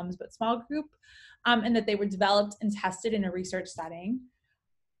curriculums, but small group, and that they were developed and tested in a research setting.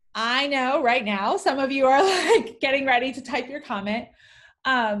 I know right now, some of you are like getting ready to type your comment.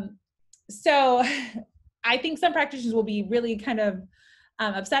 So I think some practitioners will be really kind of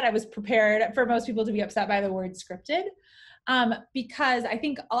upset. I was prepared for most people to be upset by the word scripted. Because I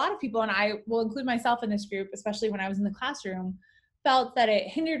think a lot of people, and I will include myself in this group, especially when I was in the classroom, felt that it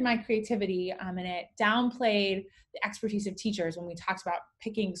hindered my creativity and it downplayed the expertise of teachers when we talked about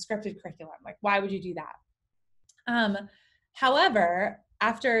picking scripted curriculum. Like, why would you do that? However,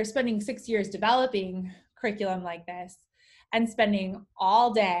 after spending 6 years developing curriculum like this and spending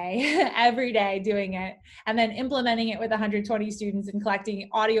all day, every day doing it, and then implementing it with 120 students and collecting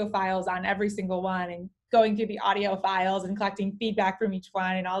audio files on every single one and going through the audio files and collecting feedback from each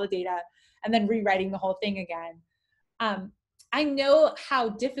one and all the data, and then rewriting the whole thing again. I know how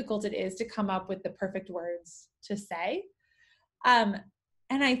difficult it is to come up with the perfect words to say. And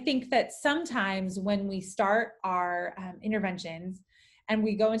I think that sometimes when we start our interventions and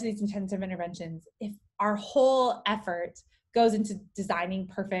we go into these intensive interventions, if our whole effort goes into designing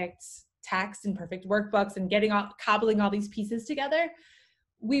perfect text and perfect workbooks and cobbling all these pieces together,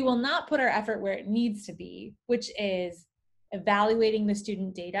 we will not put our effort where it needs to be, which is evaluating the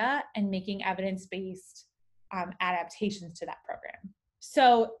student data and making evidence-based adaptations to that program.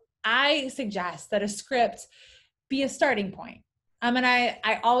 So I suggest that a script be a starting point. And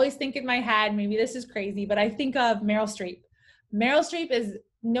I always think in my head, maybe this is crazy, but I think of Meryl Streep. Meryl Streep is,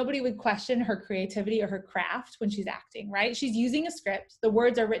 nobody would question her creativity or her craft when she's acting, right? She's using a script. The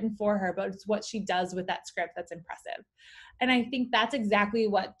words are written for her, but it's what she does with that script that's impressive. And I think that's exactly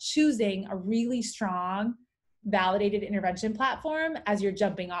what choosing a really strong, validated intervention platform as your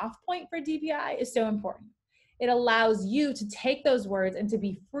jumping off point for DBI is so important. It allows you to take those words and to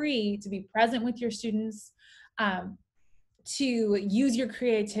be free, to be present with your students, to use your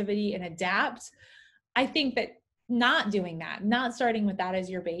creativity and adapt. I think that not doing that, not starting with that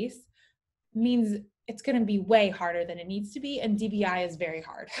as your base, means it's going to be way harder than it needs to be. And DBI is very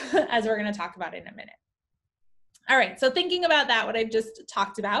hard, as we're going to talk about in a minute. All right, so thinking about that, what I've just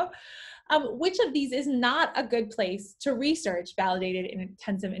talked about, Which of these is not a good place to research validated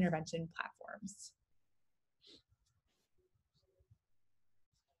intensive intervention platforms?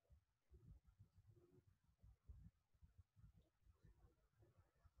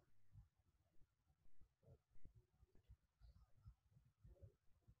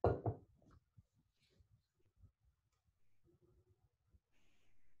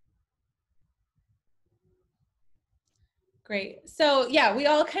 Great. So yeah, we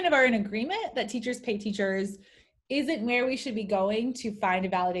all kind of are in agreement that teachers pay teachers isn't where we should be going to find a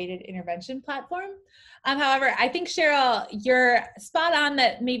validated intervention platform. However, I think Cheryl, you're spot on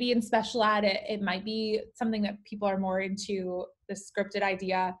that maybe in special ed, it might be something that people are more into the scripted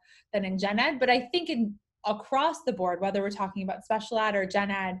idea than in gen ed. But I think across the board, whether we're talking about special ed or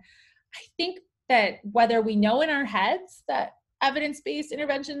gen ed, I think that whether we know in our heads that evidence-based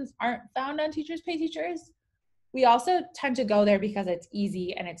interventions aren't found on teachers pay teachers, we also tend to go there because it's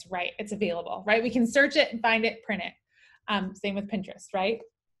easy and it's right, it's available, right? We can search it and find it, print it. Same with Pinterest, right?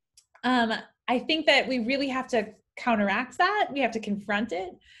 I think that we really have to counteract that. We have to confront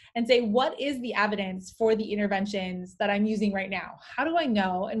it and say, what is the evidence for the interventions that I'm using right now? How do I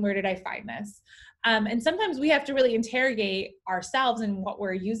know and where did I find this? And sometimes we have to really interrogate ourselves and what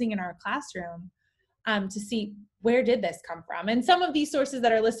we're using in our classroom to see where did this come from. And some of these sources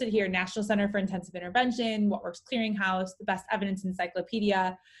that are listed here, National Center for Intensive Intervention, What Works Clearinghouse, the Best Evidence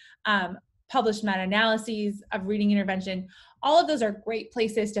Encyclopedia, published meta-analyses of reading intervention, all of those are great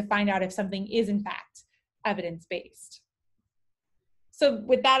places to find out if something is in fact evidence-based. So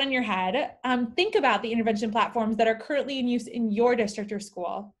with that in your head, think about the intervention platforms that are currently in use in your district or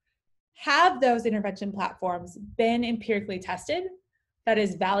school. Have those intervention platforms been empirically tested? That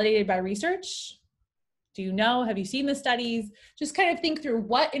is validated by research? Do you know? Have you seen the studies? Just kind of think through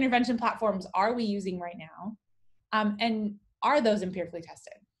what intervention platforms are we using right now? And are those empirically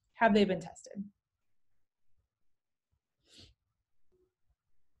tested? Have they been tested?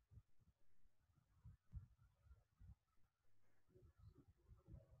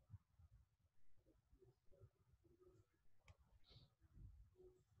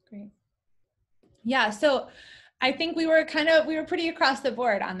 Great. Yeah, so I think we were pretty across the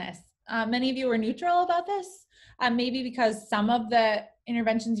board on this. Many of you were neutral about this, maybe because some of the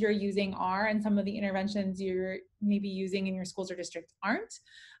interventions you're using are, and some of the interventions you're maybe using in your schools or districts aren't.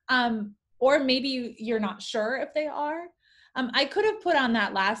 Or maybe you're not sure if they are. I could have put on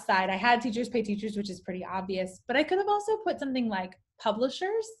that last side, I had teachers pay teachers, which is pretty obvious, but I could have also put something like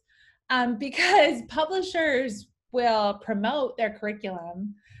publishers, because publishers will promote their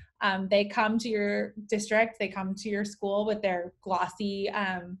curriculum. They come to your district, they come to your school with their glossy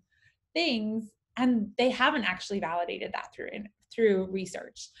things, and they haven't actually validated that through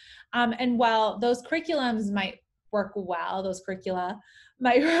research. And while those curriculums might work well, those curricula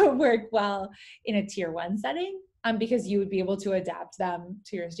might work well in a tier 1 setting, because you would be able to adapt them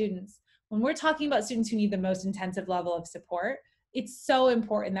to your students. When we're talking about students who need the most intensive level of support, it's so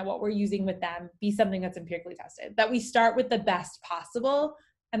important that what we're using with them be something that's empirically tested, that we start with the best possible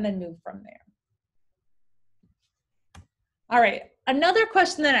and then move from there. All right, another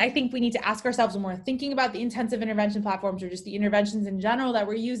question that I think we need to ask ourselves when we're thinking about the intensive intervention platforms or just the interventions in general that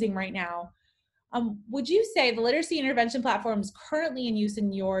we're using right now, would you say the literacy intervention platforms currently in use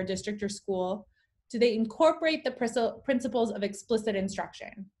in your district or school, do they incorporate the principles of explicit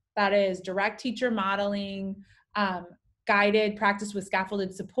instruction? That is direct teacher modeling, guided practice with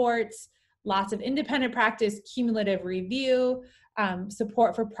scaffolded supports, lots of independent practice, cumulative review,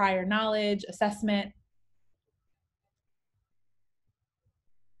 support for prior knowledge, assessment.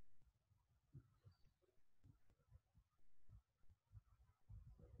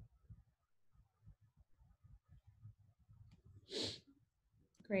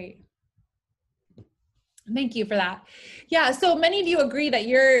 Great. Thank you for that. Yeah, so many of you agree that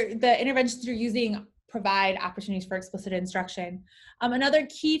the interventions you're using provide opportunities for explicit instruction. Another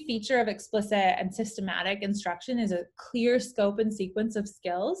key feature of explicit and systematic instruction is a clear scope and sequence of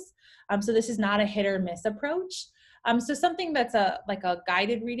skills. So this is not a hit or miss approach. So something that's like a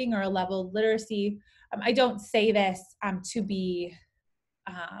guided reading or a level of literacy, I don't say this to be,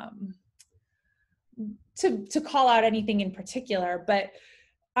 to call out anything in particular, but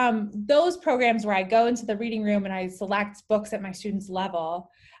those programs where I go into the reading room and I select books at my students' level,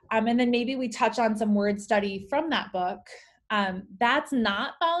 and then maybe we touch on some word study from that book, that's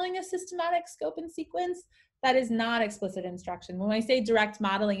not following a systematic scope and sequence. That is not explicit instruction. When I say direct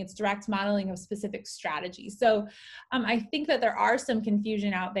modeling, it's direct modeling of specific strategies. So I think that there are some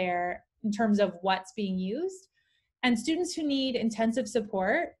confusion out there in terms of what's being used. And students who need intensive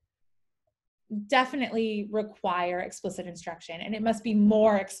support definitely require explicit instruction, and it must be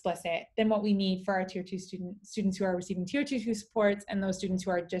more explicit than what we need for our tier 2 students who are receiving tier 2 supports and those students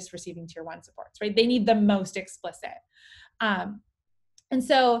who are just receiving tier 1 supports, right? They need the most explicit. And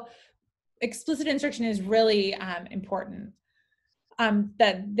so explicit instruction is really important.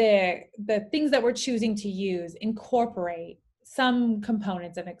 That the things that we're choosing to use incorporate some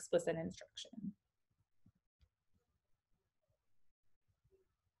components of explicit instruction.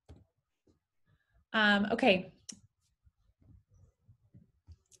 Okay,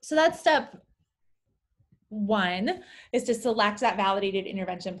 so that's step 1, is to select that validated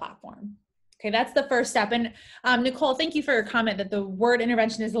intervention platform. Okay, that's the first step. And Nicole, thank you for your comment that the word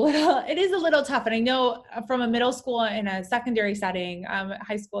intervention is a little tough. And I know from a middle school and a secondary setting,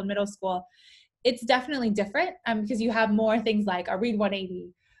 high school and middle school, it's definitely different because you have more things like a Read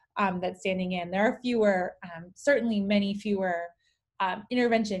 180 that's standing in. There are fewer, certainly many fewer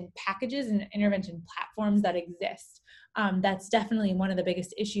intervention packages and intervention platforms that exist. That's definitely one of the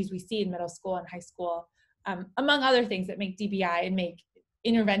biggest issues we see in middle school and high school, among other things that make DBI and make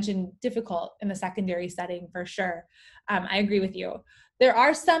intervention difficult in the secondary setting, for sure. I agree with you. There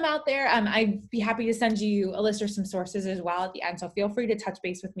are some out there. I'd be happy to send you a list or some sources as well at the end. So feel free to touch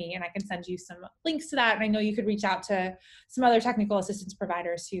base with me and I can send you some links to that. And I know you could reach out to some other technical assistance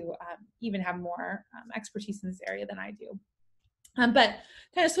providers who even have more expertise in this area than I do. But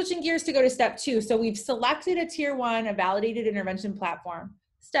kind of switching gears to go to step 2. So we've selected a tier 1, a validated intervention platform.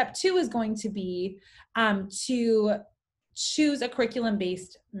 Step 2 is going to be to choose a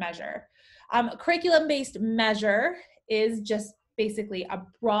curriculum-based measure. A curriculum-based measure is just basically a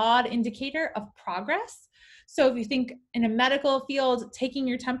broad indicator of progress. So if you think in a medical field, taking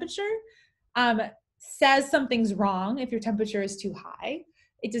your temperature says something's wrong if your temperature is too high.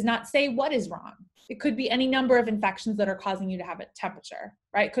 It does not say what is wrong. It could be any number of infections that are causing you to have a temperature,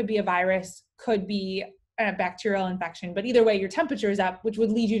 right? It could be a virus, could be a bacterial infection, but either way, your temperature is up, which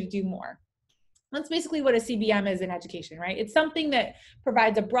would lead you to do more. That's basically what a CBM is in education, right? It's something that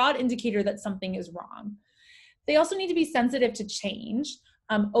provides a broad indicator that something is wrong. They also need to be sensitive to change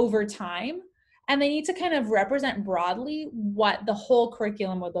over time, and they need to kind of represent broadly what the whole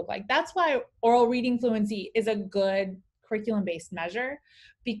curriculum would look like. That's why oral reading fluency is a good curriculum-based measure,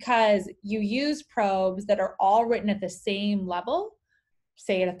 because you use probes that are all written at the same level,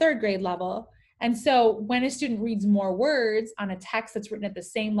 say at a 3rd grade level. And so when a student reads more words on a text that's written at the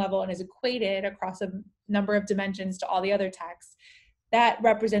same level and is equated across a number of dimensions to all the other texts, that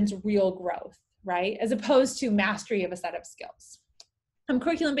represents real growth, right? As opposed to mastery of a set of skills.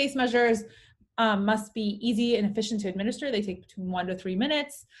 Curriculum-based measures must be easy and efficient to administer. They take between 1 to 3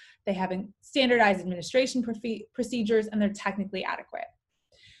 minutes. They have standardized administration procedures, and they're technically adequate.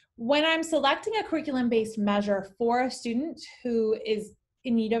 When I'm selecting a curriculum-based measure for a student who is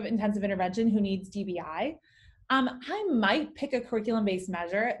in need of intensive intervention, who needs DBI, I might pick a curriculum-based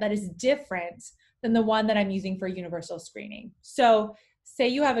measure that is different than the one that I'm using for universal screening. So say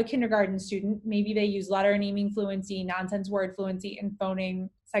you have a kindergarten student, maybe they use letter and naming fluency, nonsense word fluency, and phoneme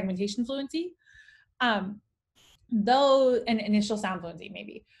segmentation fluency. Those, and initial sound fluency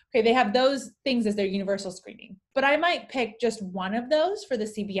maybe. Okay, they have those things as their universal screening. But I might pick just one of those for the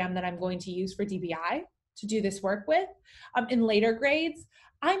CBM that I'm going to use for DBI to do this work with. In later grades,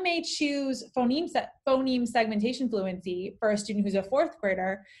 I may choose phoneme segmentation fluency for a student who's a 4th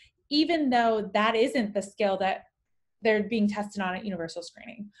grader, even though that isn't the skill that they're being tested on at universal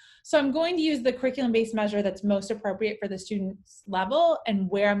screening. So I'm going to use the curriculum-based measure that's most appropriate for the student's level and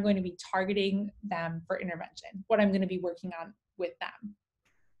where I'm going to be targeting them for intervention, what I'm going to be working on with them.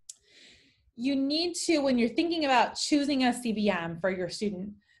 You need to, when you're thinking about choosing a CBM for your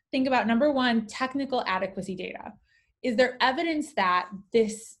student, think about number 1, technical adequacy data. Is there evidence that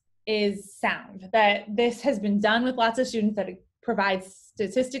this is sound, that this has been done with lots of students, that it provides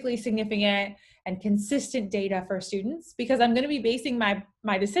statistically significant and consistent data for students? Because I'm going to be basing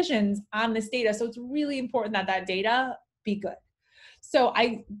my decisions on this data. So it's really important that that data be good. So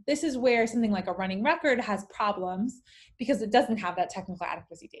this is where something like a running record has problems because it doesn't have that technical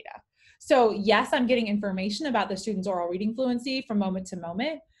adequacy data. So yes, I'm getting information about the student's oral reading fluency from moment to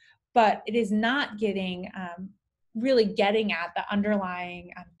moment, but it is not getting really getting at the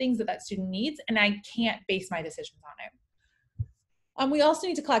underlying things that that student needs, and I can't base my decisions on it. We also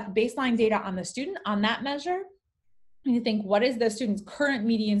need to collect baseline data on the student on that measure. And you think, what is the student's current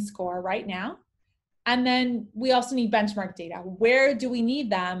median score right now? And then we also need benchmark data. Where do we need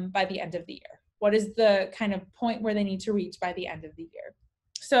them by the end of the year? What is the kind of point where they need to reach by the end of the year?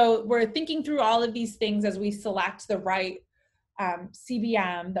 So we're thinking through all of these things as we select the right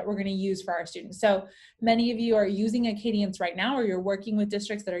CBM that we're going to use for our students. So many of you are using Acadience right now, or you're working with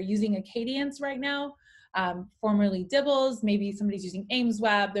districts that are using Acadience right now, formerly Dibbles, maybe somebody's using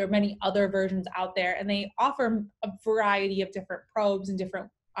AimsWeb. There are many other versions out there, and they offer a variety of different probes and different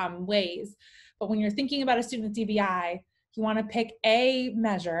ways. But when you're thinking about a student with DBI, you want to pick a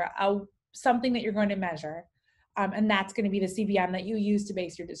measure, something that you're going to measure, and that's going to be the CBM that you use to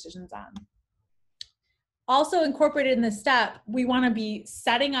base your decisions on. Also incorporated in this step, we want to be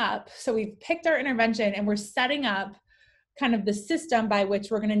setting up, so we've picked our intervention and we're setting up kind of the system by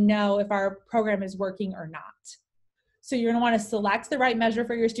which we're going to know if our program is working or not. So you're going to want to select the right measure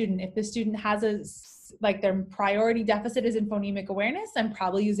for your student. If the student has like their priority deficit is in phonemic awareness, I'm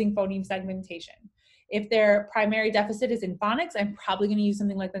probably using phoneme segmentation. If their primary deficit is in phonics, I'm probably going to use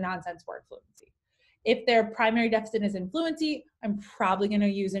something like the nonsense word fluency. If their primary deficit is in fluency, I'm probably going to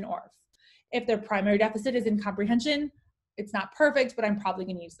use an ORF. If their primary deficit is in comprehension, it's not perfect, but I'm probably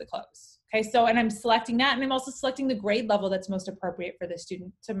going to use the close. Okay, so, and I'm selecting that, and I'm also selecting the grade level that's most appropriate for the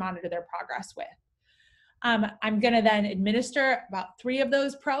student to monitor their progress with. I'm going to then administer about 3 of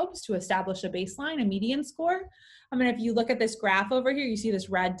those probes to establish a baseline, a median score. If you look at this graph over here, you see this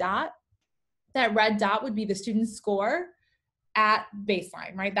red dot. That red dot would be the student's score at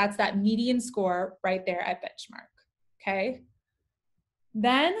baseline, right? That's that median score right there at benchmark, okay?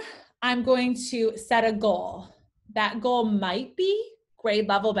 Then I'm going to set a goal. That goal might be grade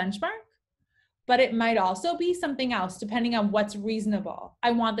level benchmark, but it might also be something else depending on what's reasonable.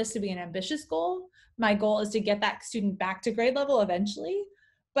 I want this to be an ambitious goal. My goal is to get that student back to grade level eventually,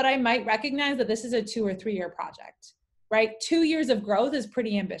 but I might recognize that this is a 2 or 3 year project, right? 2 years of growth is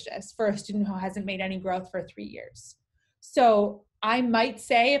pretty ambitious for a student who hasn't made any growth for 3 years. So I might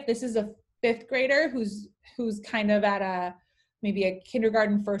say if this is a 5th grader who's kind of at maybe a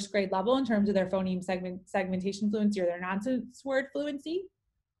kindergarten 1st grade level in terms of their phoneme segmentation fluency or their nonsense word fluency,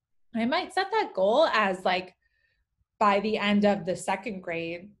 I might set that goal as like by the end of the 2nd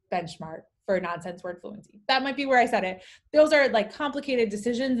grade benchmark for nonsense word fluency. That might be where I set it. Those are like complicated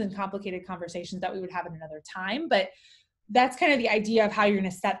decisions and complicated conversations that we would have in another time, but that's kind of the idea of how you're going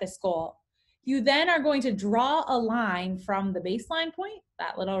to set this goal. You then are going to draw a line from the baseline point,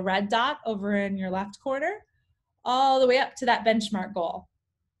 that little red dot over in your left corner, all the way up to that benchmark goal,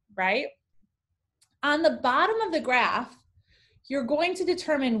 right? On the bottom of the graph, you're going to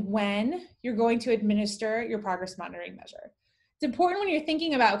determine when you're going to administer your progress monitoring measure. It's important when you're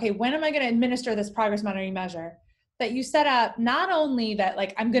thinking about, okay, when am I going to administer this progress monitoring measure, that you set up not only that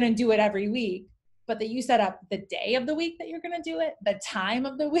like I'm going to do it every week, but that you set up the day of the week that you're going to do it, the time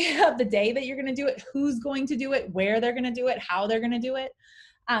of the week of the day that you're going to do it, who's going to do it, where they're going to do it, how they're going to do it,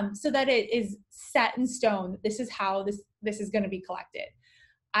 so that it is set in stone. This is how this is going to be collected.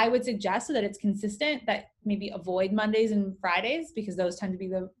 I would suggest, so that it's consistent, that maybe avoid Mondays and Fridays because those tend to be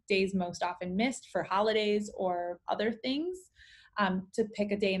the days most often missed for holidays or other things, to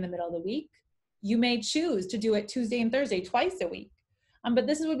pick a day in the middle of the week. You may choose to do it Tuesday and Thursday twice a week. But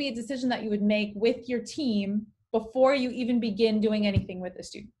this would be a decision that you would make with your team before you even begin doing anything with the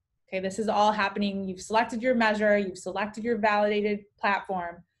student. Okay, this is all happening. You've selected your measure, you've selected your validated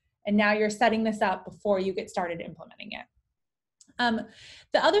platform, and now you're setting this up before you get started implementing it.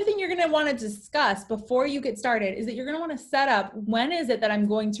 The other thing you're going to want to discuss before you get started is that you're going to want to set up, when is it that I'm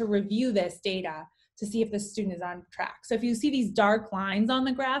going to review this data to see if the student is on track. So if you see these dark lines on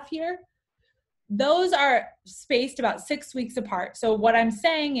the graph here, those are spaced about 6 weeks apart. So what I'm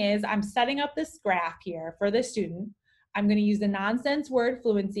saying is I'm setting up this graph here for the student. I'm going to use the nonsense word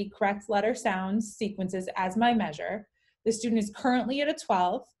fluency, correct letter sounds sequences as my measure. The student is currently at a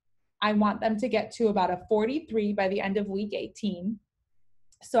 12. I want them to get to about a 43 by the end of week 18.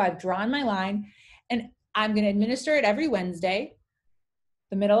 So I've drawn my line, and I'm going to administer it every Wednesday,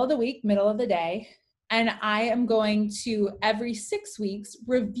 the middle of the week, middle of the day. And I am going to, every 6 weeks,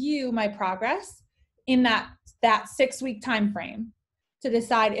 review my progress in that 6 week time frame to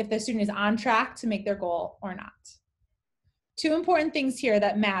decide if the student is on track to make their goal or not. 2 important things here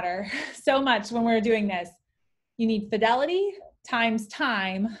that matter so much when we're doing this. You need fidelity times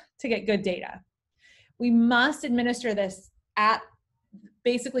time to get good data. We must administer this at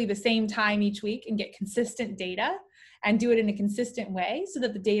basically the same time each week and get consistent data and do it in a consistent way so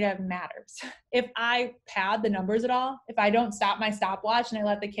that the data matters. If I pad the numbers at all, if I don't stop my stopwatch and I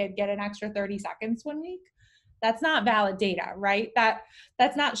let the kid get an extra 30 seconds 1 week, that's not valid data, right?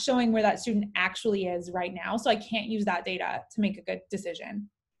 That's not showing where that student actually is right now. So I can't use that data to make a good decision.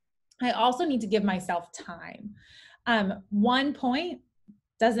 I also need to give myself time. 1 point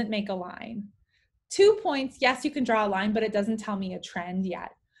doesn't make a line. 2 points, yes, you can draw a line, but it doesn't tell me a trend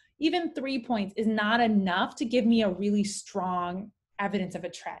yet. even 3 points is not enough to give me a really strong evidence of a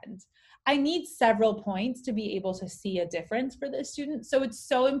trend. I need several points to be able to see a difference for the student. So it's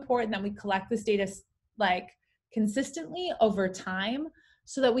so important that we collect this data like consistently over time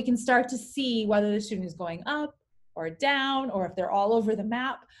so that we can start to see whether the student is going up or down, or if they're all over the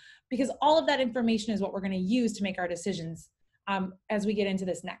map, because all of that information is what we're going to use to make our decisions as we get into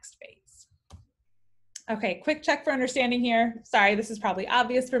this next phase. Okay, quick check for understanding here. Sorry, this is probably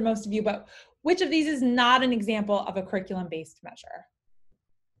obvious for most of you, but which of these is not an example of a curriculum-based measure?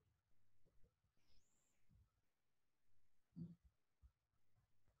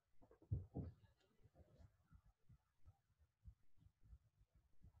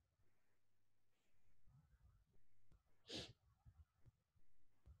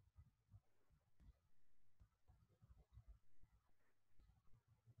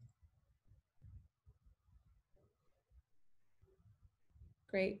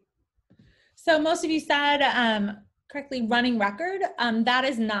 Great. So most of you said correctly running record. That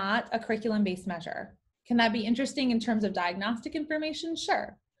is not a curriculum-based measure. Can that be interesting in terms of diagnostic information?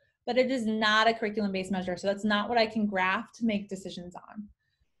 Sure, but it is not a curriculum-based measure. So that's not what I can graph to make decisions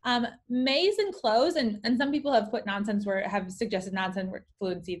on. Maze and close, and some people have put nonsense where have suggested nonsense word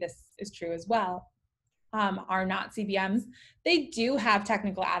fluency. This is true as well. Are not CBMs. They do have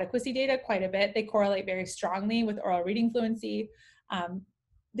technical adequacy data quite a bit. They correlate very strongly with oral reading fluency.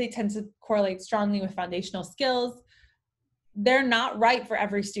 They tend to correlate strongly with foundational skills. They're not right for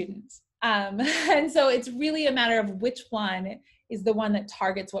every student. And so it's really a matter of which one is the one that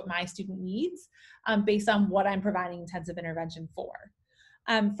targets what my student needs based on what I'm providing intensive intervention for.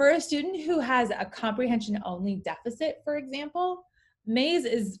 For a student who has a comprehension-only deficit, for example, Maze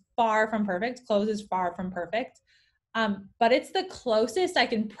is far from perfect, close is far from perfect, but it's the closest I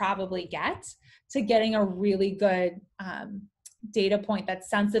can probably get to getting a really good data point that's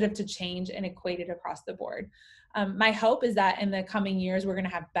sensitive to change and equated across the board. My hope is that in the coming years, we're going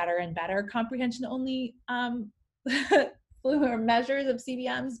to have better and better comprehension-only measures of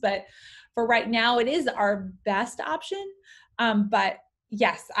CBMs, but for right now, it is our best option. But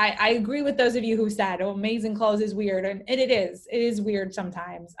yes, I agree with those of you who said, oh, Maze and close is weird, and it is weird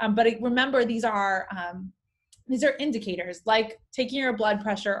sometimes. But remember, these are indicators, like taking your blood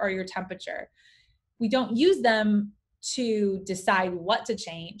pressure or your temperature. We don't use them to decide what to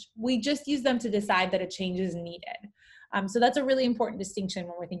change. We just use them to decide that a change is needed. So that's a really important distinction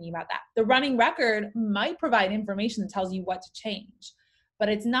when we're thinking about that. The running record might provide information that tells you what to change, but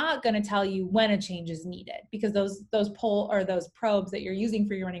it's not going to tell you when a change is needed, because those probes that you're using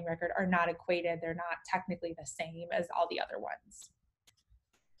for your running record are not equated. They're not technically the same as all the other ones.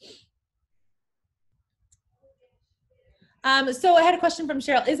 So I had a question from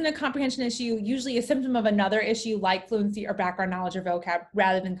Cheryl. Isn't a comprehension issue usually a symptom of another issue like fluency or background knowledge or vocab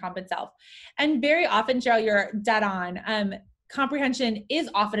rather than comp itself? And very often, Cheryl, you're dead on. Comprehension is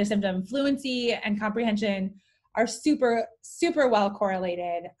often a symptom. Fluency and comprehension are super, super well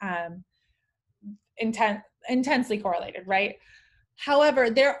correlated, intensely correlated, right? However,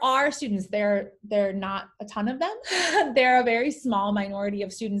 there are students, they're not a ton of them. They're a very small minority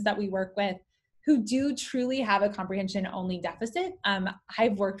of students that we work with who do truly have a comprehension only deficit.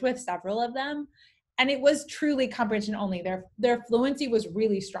 I've worked with several of them, and it was truly comprehension only. Their fluency was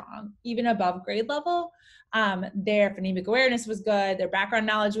really strong, even above grade level. Their phonemic awareness was good. Their background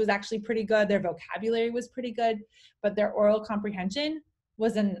knowledge was actually pretty good. Their vocabulary was pretty good, but their oral comprehension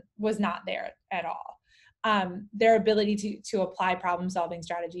was not there at all. Their ability to apply problem solving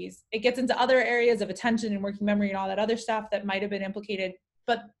strategies. It gets into other areas of attention and working memory and all that other stuff that might have been implicated,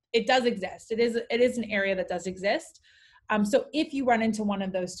 but it does exist. It is an area that does exist. So if you run into one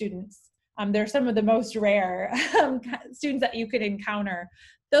of those students, they're some of the most rare students that you could encounter.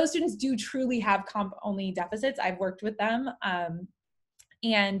 Those students do truly have comp only deficits. I've worked with them,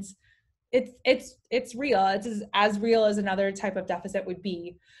 and it's real. It's as real as another type of deficit would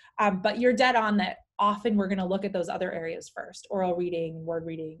be. But you're dead on that. Often we're going to look at those other areas first: oral reading, word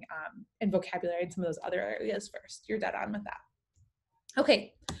reading, and vocabulary, and some of those other areas first. You're dead on with that.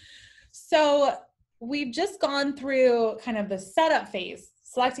 Okay, so we've just gone through kind of the setup phase,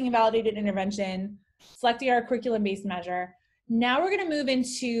 selecting a validated intervention, selecting our curriculum-based measure. Now we're going to move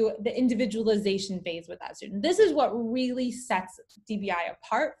into the individualization phase with that student. This is what really sets DBI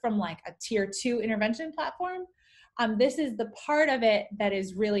apart from like a tier 2 intervention platform. This is the part of it that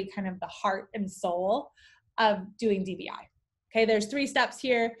is really kind of the heart and soul of doing DBI. Okay, there's 3 steps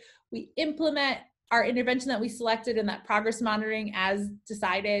here. We implement our intervention that we selected in that progress monitoring as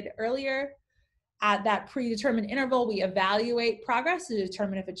decided earlier. At that predetermined interval, we evaluate progress to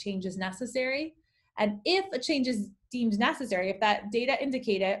determine if a change is necessary. And if a change is deemed necessary, if that data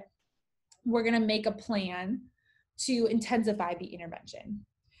indicate it, we're going to make a plan to intensify the intervention.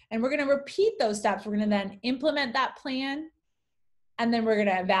 And we're going to repeat those steps. We're going to then implement that plan, and then we're going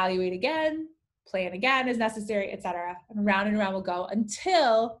to evaluate again, plan again as necessary, etc. And around we'll go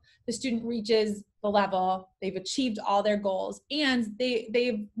until the student reaches the level, they've achieved all their goals, and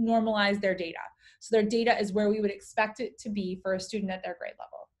they've normalized their data. So their data is where we would expect it to be for a student at their grade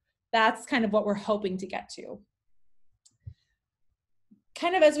level. That's kind of what we're hoping to get to.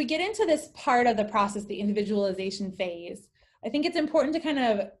 Kind of as we get into this part of the process, the individualization phase, I think it's important to kind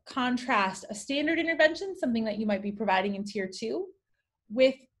of contrast a standard intervention, something that you might be providing in Tier 2,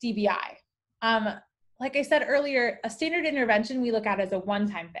 with DBI. Like I said earlier, a standard intervention we look at as a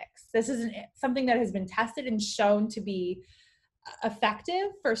one-time fix. This is something that has been tested and shown to be effective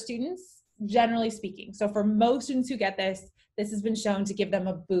for students, generally speaking. So for most students who get this has been shown to give them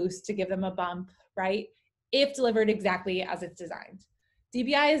a boost, to give them a bump, right? If delivered exactly as it's designed.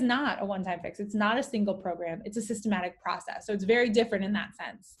 DBI is not a one-time fix. It's not a single program. It's a systematic process. So it's very different in that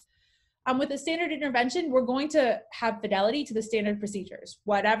sense. With a standard intervention, we're going to have fidelity to the standard procedures.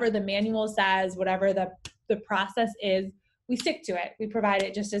 Whatever the manual says, whatever the process is, we stick to it. We provide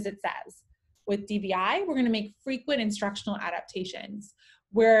it just as it says. With DBI, we're going to make frequent instructional adaptations,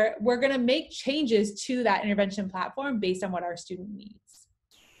 where we're going to make changes to that intervention platform based on what our student needs.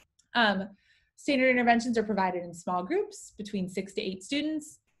 Standard interventions are provided in small groups between 6 to 8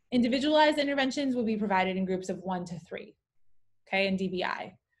 students. Individualized interventions will be provided in groups of 1 to 3, okay, in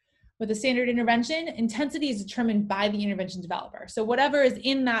DBI. With a standard intervention, intensity is determined by the intervention developer. So whatever is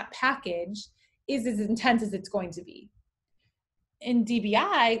in that package is as intense as it's going to be. In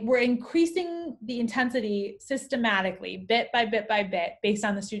DBI, we're increasing the intensity systematically, bit by bit by bit, based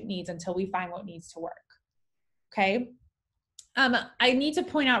on the student needs until we find what needs to work, okay? I need to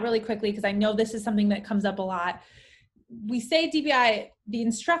point out really quickly, because I know this is something that comes up a lot. We say DBI, the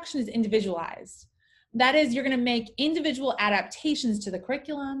instruction is individualized. That is, you're going to make individual adaptations to the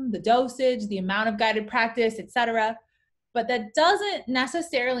curriculum, the dosage, the amount of guided practice, etc. But that doesn't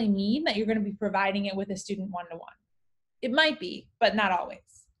necessarily mean that you're going to be providing it with a student one-to-one. It might be, but not always,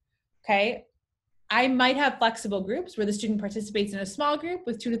 okay? I might have flexible groups where the student participates in a small group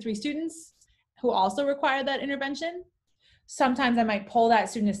with 2 to 3 students who also require that intervention. Sometimes I might pull that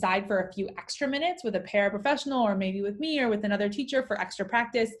student aside for a few extra minutes with a paraprofessional, or maybe with me or with another teacher for extra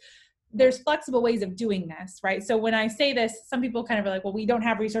practice. There's flexible ways of doing this, right? So when I say this, some people kind of are like, well, we don't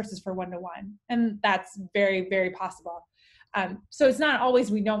have resources for one-to-one. And that's very, very possible. So it's not always,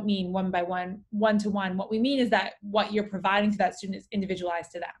 we don't mean one-to-one. What we mean is that what you're providing to that student is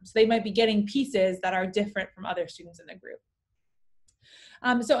individualized to them. So they might be getting pieces that are different from other students in the group.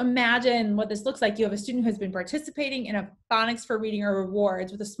 So imagine what this looks like. You have a student who has been participating in a phonics for reading or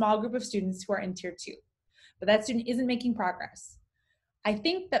rewards with a small group of students who are in Tier 2, but that student isn't making progress. I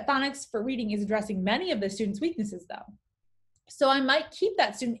think that phonics for reading is addressing many of the students' weaknesses though. So I might keep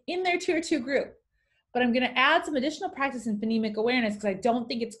that student in their Tier 2 group, but I'm going to add some additional practice in phonemic awareness because I don't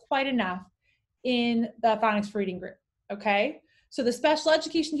think it's quite enough in the phonics for reading group, okay? So the special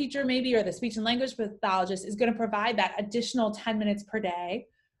education teacher maybe, or the speech and language pathologist, is going to provide that additional 10 minutes per day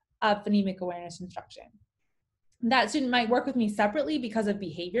of phonemic awareness instruction. That student might work with me separately because of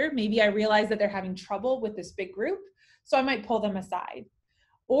behavior. Maybe I realize that they're having trouble with this big group, so I might pull them aside.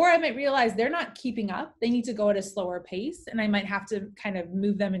 Or I might realize they're not keeping up. They need to go at a slower pace, and I might have to kind of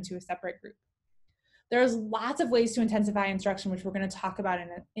move them into a separate group. There's lots of ways to intensify instruction, which we're going to talk about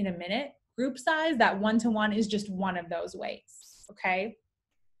in a minute. Group size, that one-to-one, is just one of those ways, okay?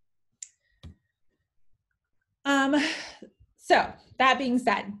 So that being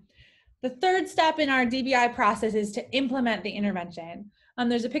said, the third step in our DBI process is to implement the intervention.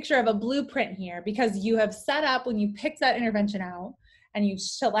 There's a picture of a blueprint here because you have set up, when you picked that intervention out and you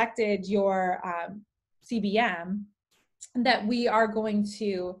selected your CBM, that we are going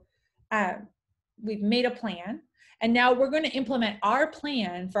to, we've made a plan, and now we're going to implement our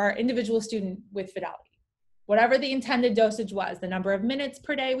plan for our individual student with fidelity. Whatever the intended dosage was, the number of minutes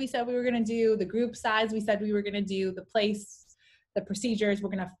per day we said we were going to do, the group size we said we were going to do, the place, the procedures, we're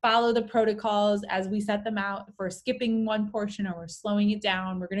going to follow the protocols as we set them out. If we're skipping one portion or we're slowing it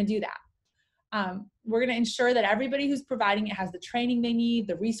down, we're going to do that. We're going to ensure that everybody who's providing it has the training they need,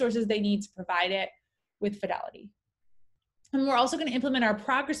 the resources they need to provide it with fidelity. And we're also going to implement our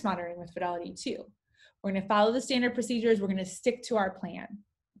progress monitoring with fidelity too. We're going to follow the standard procedures. We're going to stick to our plan,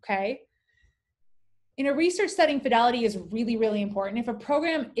 okay? In a research setting, fidelity is really, really important. If a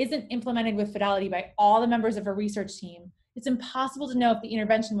program isn't implemented with fidelity by all the members of a research team, it's impossible to know if the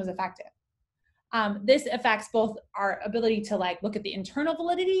intervention was effective. This affects both our ability to look at the internal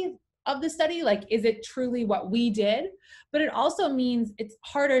validity of the study, like, is it truly what we did? But it also means it's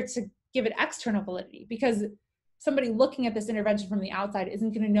harder to give it external validity, because somebody looking at this intervention from the outside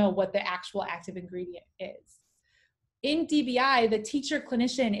isn't going to know what the actual active ingredient is. In DBI, the teacher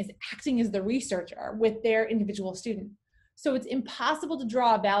clinician is acting as the researcher with their individual student. So it's impossible to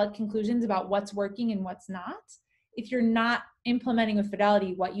draw valid conclusions about what's working and what's not if you're not implementing with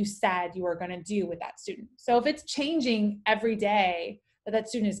fidelity what you said you were going to do with that student. So if it's changing every day that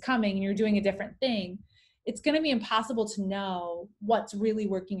student is coming and you're doing a different thing, it's going to be impossible to know what's really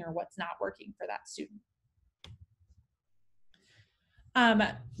working or what's not working for that student.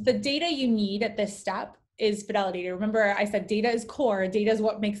 The data you need at this step is fidelity data. Remember, I said data is core. Data is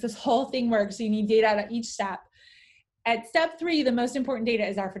what makes this whole thing work. So you need data at each step. At step 3, the most important data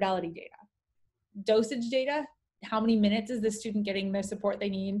is our fidelity data. Dosage data, how many minutes is the student getting the support they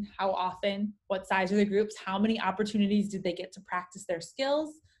need? How often? What size are the groups? How many opportunities did they get to practice their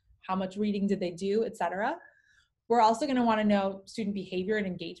skills? How much reading did they do, etc. We're also going to want to know student behavior and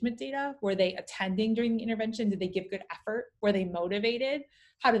engagement data. Were they attending during the intervention? Did they give good effort? Were they motivated?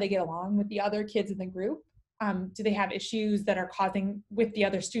 How do they get along with the other kids in the group? Do they have issues that are causing with the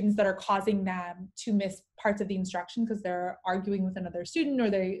other students that are causing them to miss parts of the instruction because they're arguing with another student,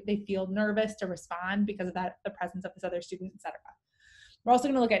 or they feel nervous to respond because of that, the presence of this other student, etc. We're also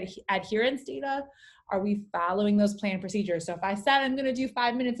going to look at adherence data. Are we following those planned procedures? So if I said I'm going to do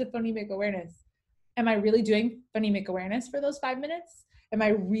 5 minutes of phonemic awareness, am I really doing phonemic awareness for those 5 minutes? Am I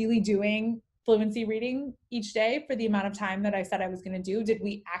really doing fluency reading each day for the amount of time that I said I was going to do? Did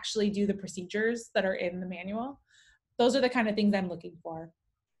we actually do the procedures that are in the manual? Those are the kind of things I'm looking for.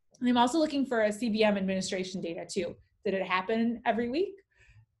 And I'm also looking for a CBM administration data too. Did it happen every week?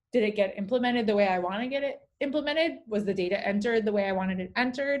 Did it get implemented the way I want to get it implemented? Was the data entered the way I wanted it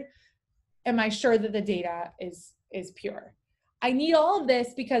entered? Am I sure that the data is pure? I need all of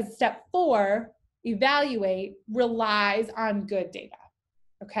this because step 4, evaluate, relies on good data,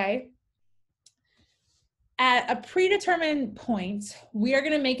 okay? At a predetermined point, we are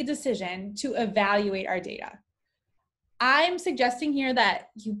going to make a decision to evaluate our data. I'm suggesting here that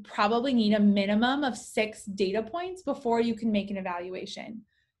you probably need a minimum of 6 data points before you can make an evaluation.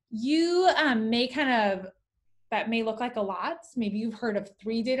 You may that may look like a lot. Maybe you've heard of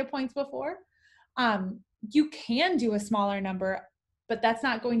 3 data points before. You can do a smaller number, but that's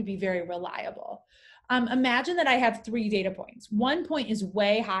not going to be very reliable. Imagine that I have 3 data points. One point is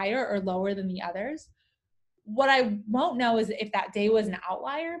way higher or lower than the others. What I won't know is if that day was an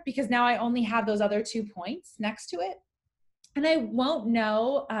outlier, because now I only have those other 2 points next to it. And I won't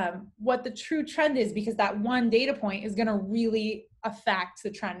know what the true trend is, because that one data point is going to really affect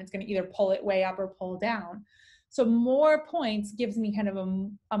the trend. It's going to either pull it way up or pull down. So more points gives me kind of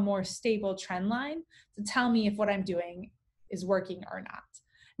a more stable trend line to tell me if what I'm doing is working or not.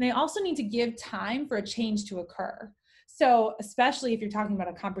 And I also need to give time for a change to occur. So especially if you're talking about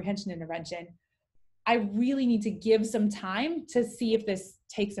a comprehension intervention, I really need to give some time to see if this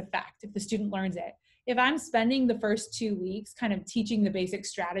takes effect, if the student learns it. If I'm spending the first 2 weeks kind of teaching the basic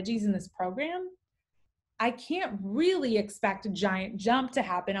strategies in this program, I can't really expect a giant jump to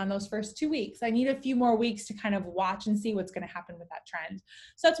happen on those first 2 weeks. I need a few more weeks to kind of watch and see what's going to happen with that trend.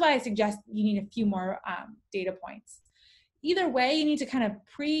 So that's why I suggest you need a few more data points. Either way, you need to kind of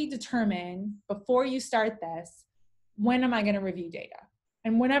predetermine before you start this, when am I going to review data?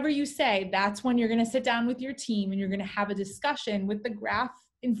 And whenever you say, that's when you're going to sit down with your team and you're going to have a discussion with the graph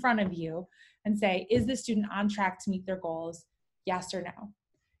in front of you and say, is the student on track to meet their goals? Yes or no?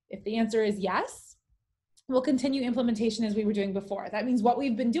 If the answer is yes, we'll continue implementation as we were doing before. That means what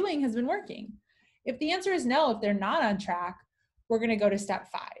we've been doing has been working. If the answer is no, if they're not on track, we're going to go to step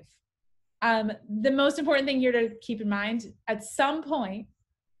 5. The most important thing here to keep in mind, at some point,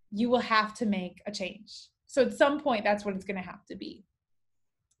 you will have to make a change. So at some point, that's what it's going to have to be.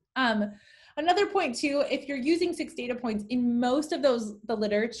 Another point too, if you're using 6 data points, in most of the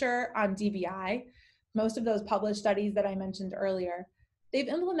literature on DBI, most of those published studies that I mentioned earlier, they've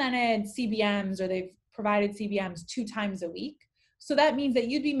implemented CBMs, or they've provided CBMs 2 times a week. So that means that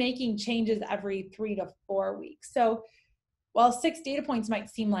you'd be making changes every 3 to 4 weeks. So while 6 data points might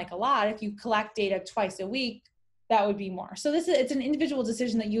seem like a lot, if you collect data twice a week, that would be more. So it's an individual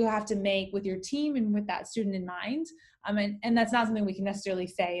decision that you have to make with your team and with that student in mind. And that's not something we can necessarily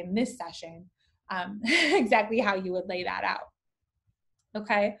say in this session, exactly how you would lay that out.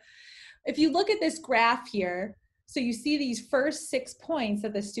 Okay. If you look at this graph here, so you see these first 6 points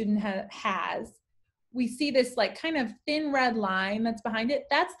that the student has, we see this like kind of thin red line that's behind it.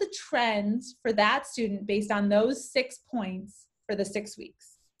 That's the trends for that student based on those 6 points for the 6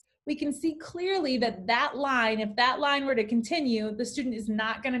 weeks. we can see clearly that that line, if that line were to continue, the student is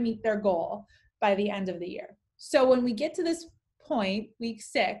not going to meet their goal by the end of the year. So when we get to this point, week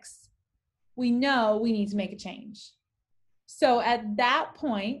 6, we know we need to make a change. So at that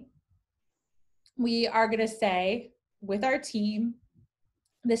point, we are going to say with our team,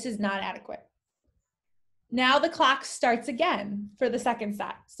 this is not adequate. Now the clock starts again for the second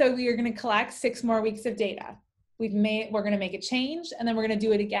set. So we are going to collect 6 more weeks of data. We're going to make a change, and then we're going to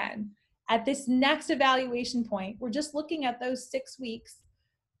do it again. At this next evaluation point, we're just looking at those 6 weeks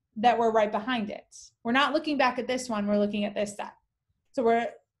that were right behind it. We're not looking back at this one, we're looking at this set. So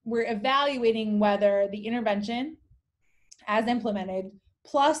we're evaluating whether the intervention as implemented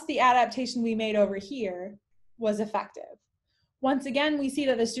plus the adaptation we made over here was effective. Once again, we see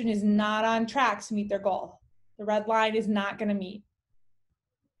that the student is not on track to meet their goal. The red line is not going to meet.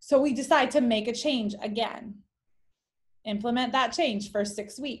 So we decide to make a change again. Implement that change for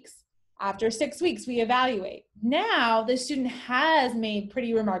 6 weeks. After 6 weeks, we evaluate. Now the student has made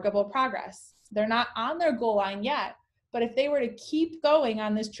pretty remarkable progress. They're not on their goal line yet, but if they were to keep going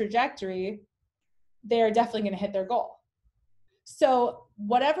on this trajectory, they're definitely going to hit their goal. So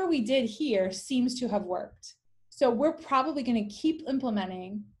whatever we did here seems to have worked. So we're probably going to keep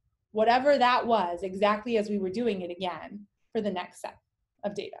implementing whatever that was exactly as we were doing it again for the next set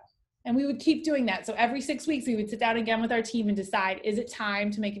of data. And we would keep doing that. So every 6 weeks, we would sit down again with our team and decide, is it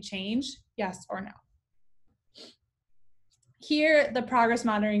time to make a change? Yes or no. Here, the progress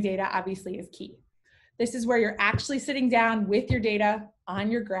monitoring data obviously is key. This is where you're actually sitting down with your data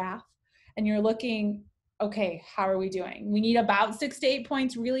on your graph and you're looking, okay, how are we doing? We need about 6 to 8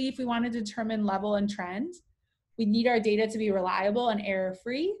 points really if we want to determine level and trend. We need our data to be reliable and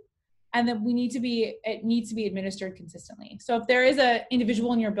error-free. And then it needs to be administered consistently. So if there is an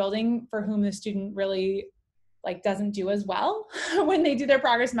individual in your building for whom the student really doesn't do as well when they do their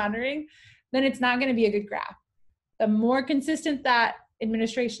progress monitoring, then it's not going to be a good graph. The more consistent that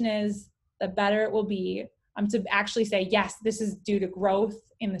administration is, the better it will be to actually say, yes, this is due to growth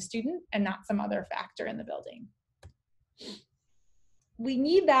in the student and not some other factor in the building. We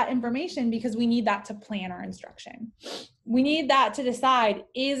need that information because we need that to plan our instruction. We need that to decide,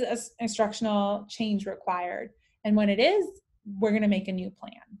 is an instructional change required? And when it is, we're going to make a new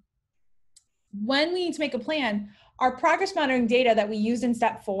plan. When we need to make a plan, our progress monitoring data that we used in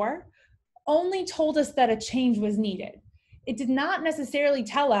step 4 only told us that a change was needed. It did not necessarily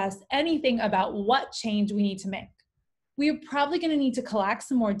tell us anything about what change we need to make. We're probably going to need to collect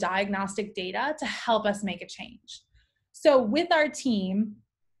some more diagnostic data to help us make a change. So with our team,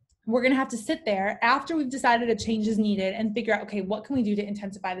 we're going to have to sit there after we've decided a change is needed and figure out, okay, what can we do to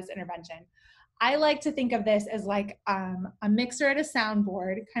intensify this intervention? I like to think of this as like a mixer at a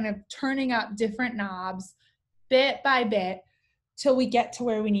soundboard, kind of turning up different knobs bit by bit till we get to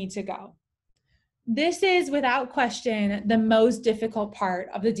where we need to go. This is without question the most difficult part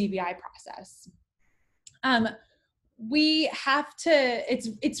of the DBI process. We have to,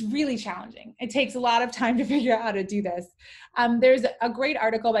 it's really challenging. It takes a lot of time to figure out how to do this. There's a great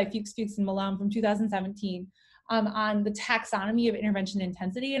article by Fuchs, and Malone from 2017 on the taxonomy of intervention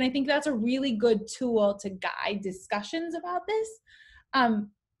intensity. And I think that's a really good tool to guide discussions about this.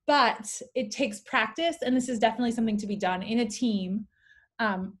 But it takes practice, and this is definitely something to be done in a team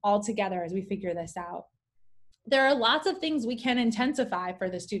all together as we figure this out. There are lots of things we can intensify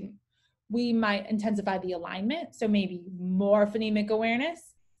for the student. We might intensify the alignment, so maybe more phonemic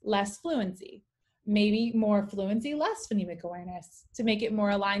awareness, less fluency. Maybe more fluency, less phonemic awareness to make it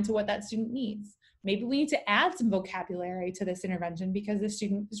more aligned to what that student needs. Maybe we need to add some vocabulary to this intervention because the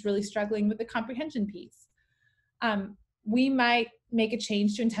student is really struggling with the comprehension piece. We might make a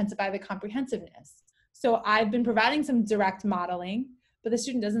change to intensify the comprehensiveness. So I've been providing some direct modeling, but the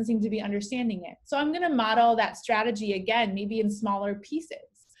student doesn't seem to be understanding it. So I'm going to model that strategy again, maybe in smaller pieces,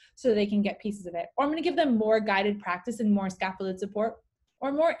 so they can get pieces of it. Or I'm going to give them more guided practice and more scaffolded support,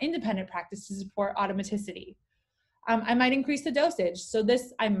 or more independent practice to support automaticity. I might increase the dosage. So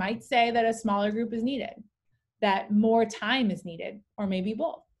I might say that a smaller group is needed, that more time is needed, or maybe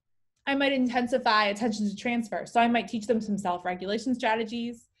both. I might intensify attention to transfer. So I might teach them some self-regulation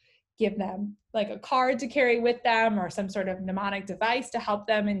strategies, give them like a card to carry with them or some sort of mnemonic device to help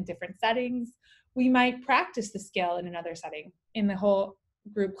them in different settings. We might practice the skill in another setting, in the whole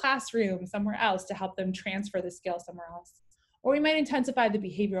group classroom, somewhere else, to help them transfer the skill somewhere else. Or we might intensify the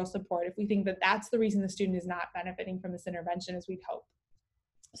behavioral support if we think that that's the reason the student is not benefiting from this intervention as we'd hope.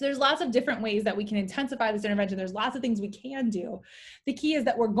 So there's lots of different ways that we can intensify this intervention. There's lots of things we can do. The key is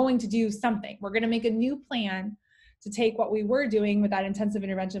that we're going to do something. We're going to make a new plan to take what we were doing with that intensive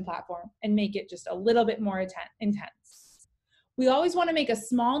intervention platform and make it just a little bit more intense. We always want to make a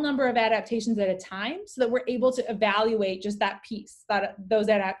small number of adaptations at a time so that we're able to evaluate just that piece, those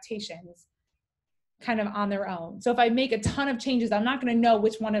adaptations kind of on their own. So if I make a ton of changes, I'm not going to know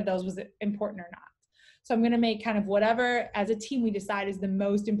which one of those was important or not. So I'm going to make kind of whatever as a team we decide is the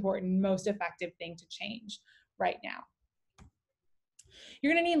most important, most effective thing to change right now.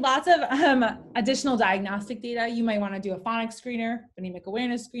 You're going to need lots of additional diagnostic data. You might want to do a phonics screener, phonemic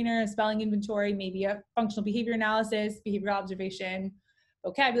awareness screener, a spelling inventory, maybe a functional behavior analysis, behavioral observation,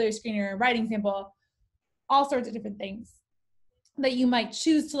 vocabulary screener, writing sample, all sorts of different things that you might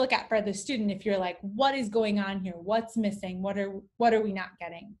choose to look at for the student if you're like, what is going on here? What's missing? What are we not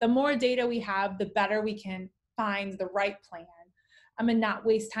getting? The more data we have, the better we can find the right plan and not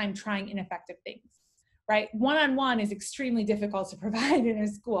waste time trying ineffective things, right? One-on-one is extremely difficult to provide in a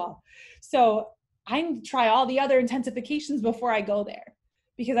school. So I try all the other intensifications before I go there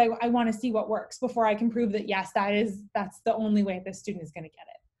because I want to see what works before I can prove that, yes, that's the only way the student is going to get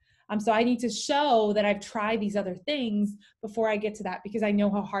it. So I need to show that I've tried these other things before I get to that because I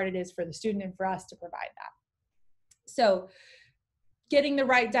know how hard it is for the student and for us to provide that. So getting the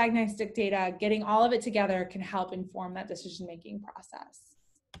right diagnostic data, getting all of it together can help inform that decision-making process.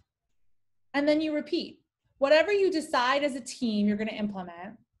 And then you repeat. Whatever you decide as a team you're going to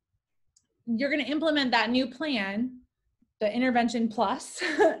implement that new plan, the intervention plus,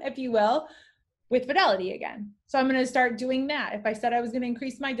 if you will, with fidelity again. So I'm going to start doing that. If I said I was going to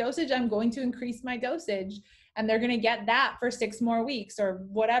increase my dosage, I'm going to increase my dosage, and they're going to get that for 6 more weeks or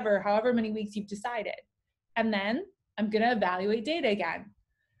whatever, however many weeks you've decided. And then I'm going to evaluate data again.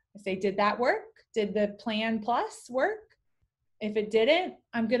 I say, did that work? Did the plan plus work? If it didn't,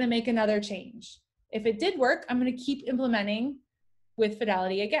 I'm going to make another change. If it did work, I'm going to keep implementing with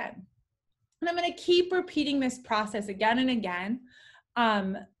fidelity again. And I'm going to keep repeating this process again and again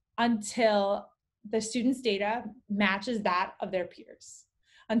until the student's data matches that of their peers.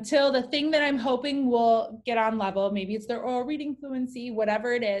 Until the thing that I'm hoping will get on level, maybe it's their oral reading fluency,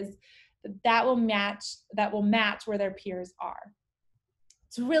 whatever it is, that will match where their peers are.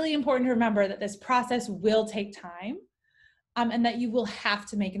 It's really important to remember that this process will take time and that you will have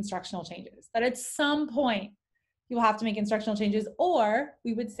to make instructional changes. That at some point you will have to make instructional changes, or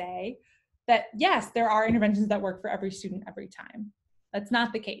we would say that yes, there are interventions that work for every student every time. That's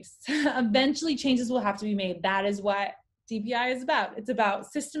not the case. Eventually changes will have to be made. That is what DPI is about. It's about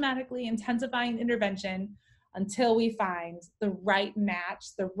systematically intensifying intervention until we find the right match,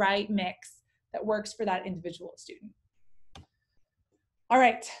 the right mix that works for that individual student. All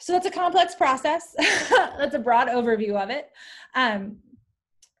right, so that's a complex process. That's a broad overview of it.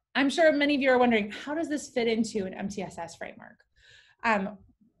 I'm sure many of you are wondering, how does this fit into an MTSS framework?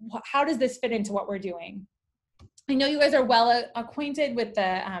 How does this fit into what we're doing? I know you guys are well acquainted with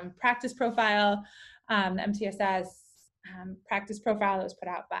the practice profile, the MTSS practice profile that was put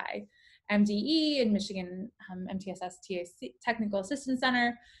out by MDE and Michigan MTSS TAC, Technical Assistance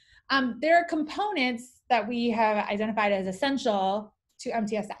Center. There are components that we have identified as essential to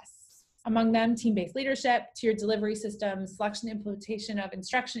MTSS. Among them, team-based leadership, tiered delivery systems, selection and implementation of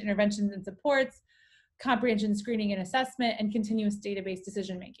instruction, interventions, and supports, comprehension, screening, and assessment, and continuous database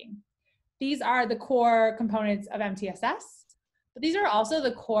decision-making. These are the core components of MTSS, but these are also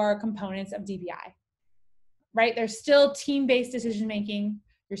the core components of DBI, right? There's still team-based decision-making.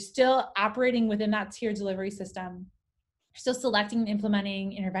 You're still operating within that tiered delivery system. You're still selecting and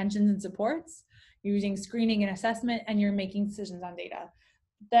implementing interventions and supports. You're using screening and assessment, and you're making decisions on data.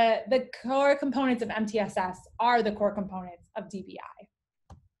 The core components of MTSS are the core components of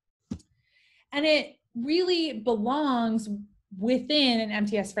DBI. And it really belongs within an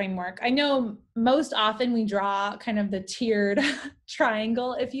MTS framework. I know most often we draw kind of the tiered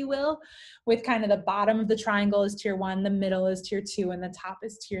triangle, if you will, with kind of the bottom of the triangle is tier 1, the middle is tier 2, and the top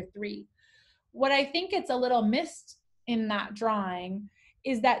is tier 3. What I think it's a little missed in that drawing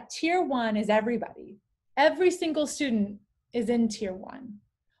is that tier 1 is everybody. Every single student is in tier 1.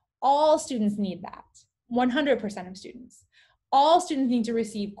 All students need that, 100% of students. All students need to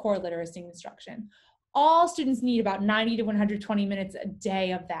receive core literacy instruction. All students need about 90 to 120 minutes a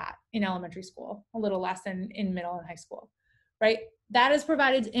day of that in elementary school, a little less in middle and high school, right? That is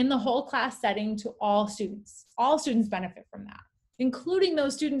provided in the whole class setting to all students. All students benefit from that, including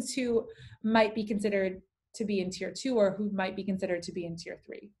those students who might be considered to be in tier 2 or who might be considered to be in tier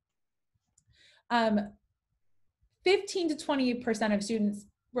 3. 15 to 20% of students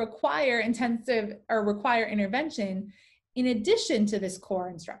require intensive or require intervention in addition to this core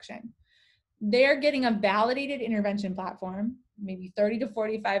instruction. They're getting a validated intervention platform, maybe 30 to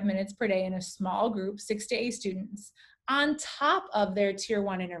 45 minutes per day in a small group, 6 to 8 students, on top of their tier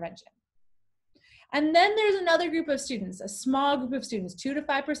 1 intervention. And then there's another group of students, a small group of students, 2 to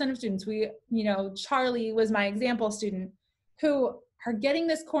 5% of students. Charlie was my example student, who are getting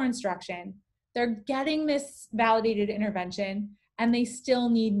this core instruction. They're getting this validated intervention, and they still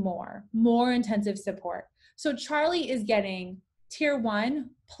need more intensive support. So Charlie is getting tier 1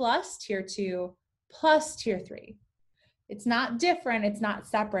 plus tier 2 plus tier 3. It's not different, it's not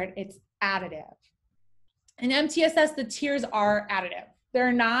separate, it's additive. In MTSS, the tiers are additive.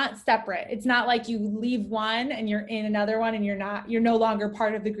 They're not separate. It's not like you leave one and you're in another one and you're no longer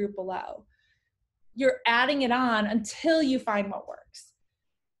part of the group below. You're adding it on until you find what works.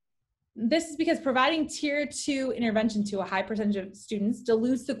 This is because providing tier 2 intervention to a high percentage of students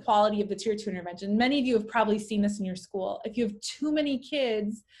dilutes the quality of the tier 2 intervention. Many of you have probably seen this in your school. If you have too many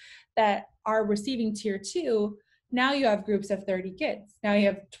kids that are receiving tier 2, now you have groups of 30 kids. Now you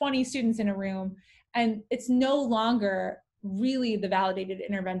have 20 students in a room, and it's no longer really the validated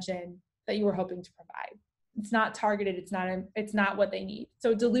intervention that you were hoping to provide. It's not targeted, it's not what they need.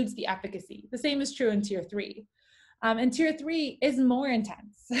 So it dilutes the efficacy. The same is true in tier 3. And tier 3 is more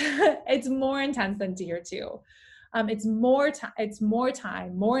intense. It's more intense than tier 2. It's more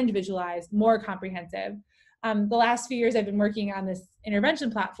time, more individualized, more comprehensive. The last few years I've been working on this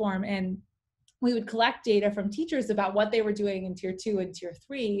intervention platform, and we would collect data from teachers about what they were doing in tier 2 and tier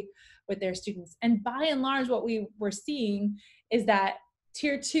 3 with their students. And by and large, what we were seeing is that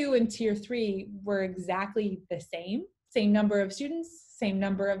tier 2 and tier 3 were exactly the same number of students, same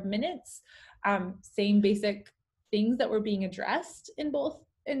number of minutes, same basic things that were being addressed in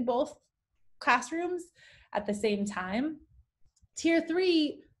both classrooms at the same time. Tier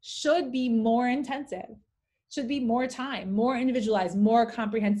 3 should be more intensive, should be more time, more individualized, more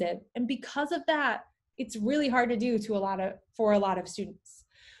comprehensive. And because of that, it's really hard to do for a lot of students.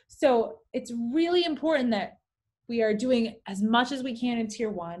 So it's really important that we are doing as much as we can in tier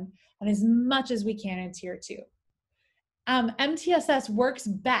 1 and as much as we can in tier 2. MTSS works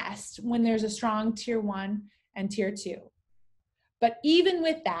best when there's a strong tier 1 and tier 2. But even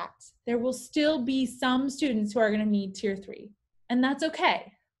with that, there will still be some students who are going to need tier 3. And that's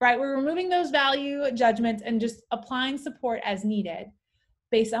okay, right? We're removing those value judgments and just applying support as needed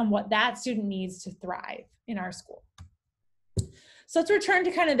based on what that student needs to thrive in our school. So let's return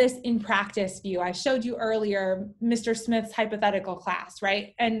to kind of this in practice view. I showed you earlier Mr. Smith's hypothetical class,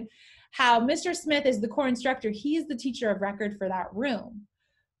 right? And how Mr. Smith is the core instructor. He's the teacher of record for that room.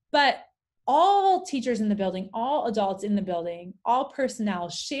 But all teachers in the building, all adults in the building, all personnel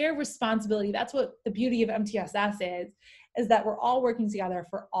share responsibility. That's what the beauty of MTSS is that we're all working together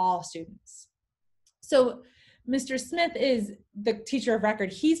for all students. So Mr. Smith is the teacher of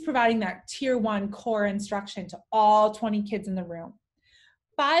record. He's providing that tier 1 core instruction to all 20 kids in the room.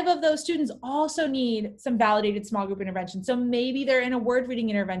 5 of those students also need some validated small group intervention. So maybe they're in a word reading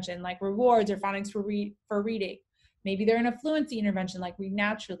intervention like rewards or phonics for reading. Maybe they're in a fluency intervention like Read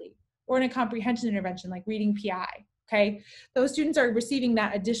Naturally, or in a comprehension intervention like Reading PI, okay? Those students are receiving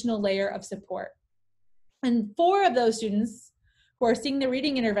that additional layer of support. And 4 of those students who are seeing the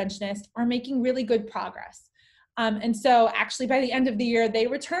reading interventionist are making really good progress. And so actually by the end of the year, they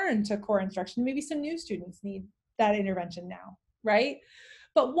return to core instruction. Maybe some new students need that intervention now, right?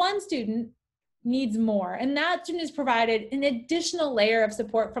 But 1 student needs more, and that student is provided an additional layer of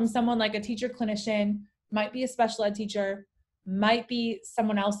support from someone like a teacher clinician, might be a special ed teacher, might be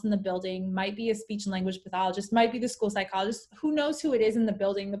someone else in the building, might be a speech and language pathologist, might be the school psychologist, who knows who it is in the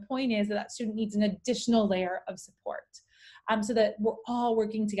building. The point is that that student needs an additional layer of support so that we're all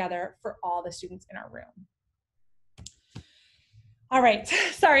working together for all the students in our room. All right,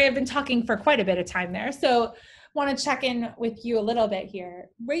 sorry, I've been talking for quite a bit of time there. So want to check in with you a little bit here.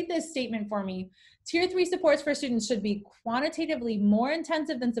 Rate this statement for me. Tier 3 supports for students should be quantitatively more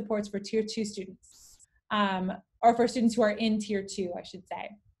intensive than supports for tier 2 students, or for students who are in tier 2, I should say.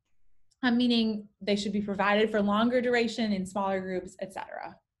 Meaning they should be provided for longer duration in smaller groups,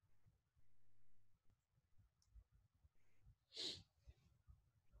 etc.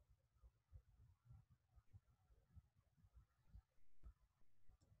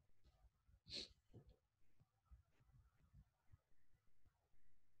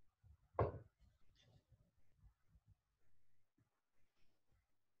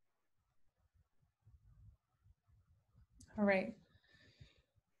 All right.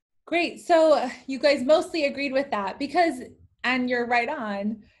 Great. So you guys mostly agreed with that because, and you're right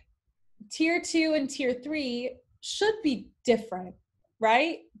on, tier 2 and tier 3 should be different,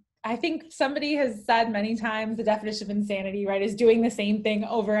 right? I think somebody has said many times the definition of insanity, right, is doing the same thing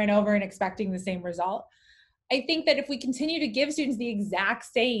over and over and expecting the same result. I think that if we continue to give students the exact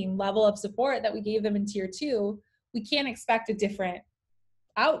same level of support that we gave them in tier 2, we can't expect a different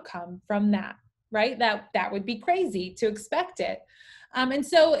outcome from that. right? That would be crazy to expect it. And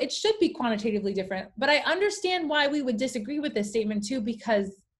so it should be quantitatively different. But I understand why we would disagree with this statement too,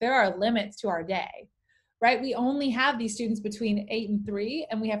 because there are limits to our day, right? We only have these students between 8 and 3,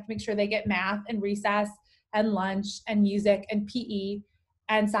 and we have to make sure they get math and recess and lunch and music and PE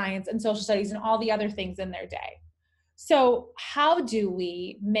and science and social studies and all the other things in their day. So how do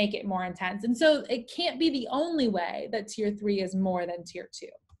we make it more intense? And so it can't be the only way that tier 3 is more than tier 2.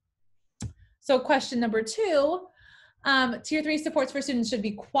 So question number 2, tier 3 supports for students should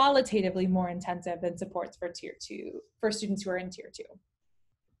be qualitatively more intensive than supports for tier 2, for students who are in tier 2.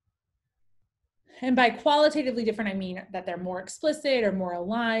 And by qualitatively different, I mean that they're more explicit or more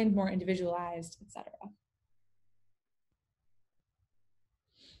aligned, more individualized, etc.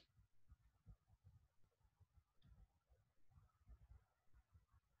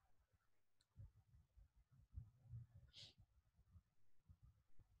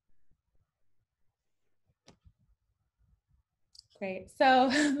 Great. So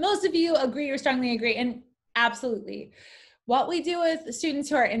most of you agree or strongly agree, and absolutely. What we do with students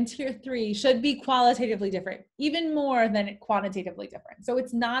who are in tier 3 should be qualitatively different, even more than quantitatively different. So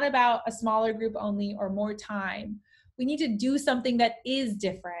it's not about a smaller group only or more time. We need to do something that is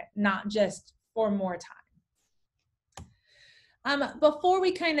different, not just for more time. Before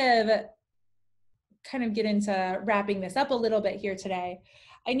we kind of get into wrapping this up a little bit here today,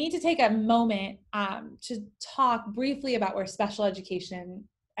 I need to take a moment to talk briefly about where special education,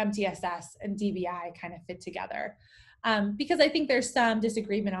 MTSS, and DBI kind of fit together. Because I think there's some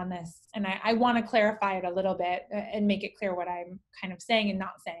disagreement on this, and I want to clarify it a little bit and make it clear what I'm kind of saying and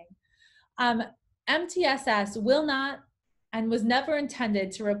not saying. MTSS will not and was never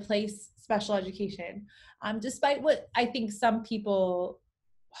intended to replace special education, despite what I think some people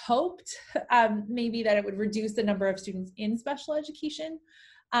hoped, maybe that it would reduce the number of students in special education.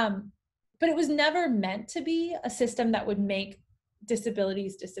 But it was never meant to be a system that would make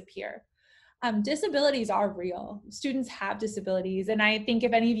disabilities disappear. Disabilities are real. Students have disabilities. And I think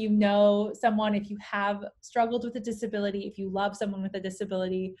if any of you know someone, if you have struggled with a disability, if you love someone with a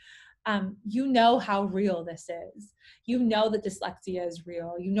disability, you know how real this is. You know that dyslexia is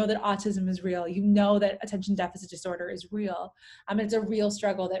real. You know that autism is real. You know that attention deficit disorder is real. It's a real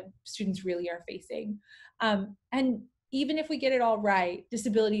struggle that students really are facing. And even if we get it all right,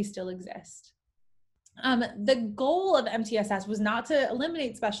 disabilities still exist. The goal of MTSS was not to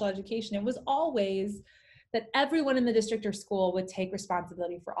eliminate special education. It was always that everyone in the district or school would take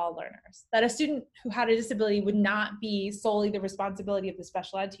responsibility for all learners, that a student who had a disability would not be solely the responsibility of the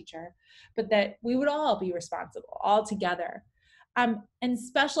special ed teacher, but that we would all be responsible all together. And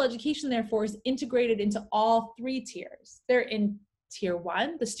special education, therefore, is integrated into all 3 tiers. They're in tier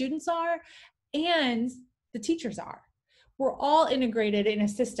 1, the students are, and the teachers are. We're all integrated in a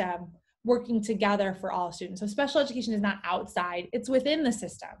system working together for all students. So special education is not outside, it's within the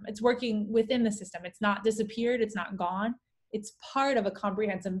system. It's working within the system. It's not disappeared, it's not gone. It's part of a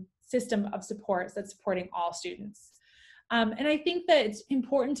comprehensive system of supports that's supporting all students. And I think that it's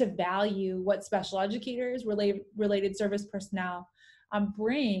important to value what special educators, related service personnel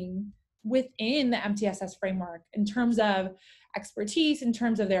bring within the MTSS framework in terms of expertise, in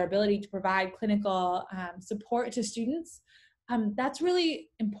terms of their ability to provide clinical support to students. That's really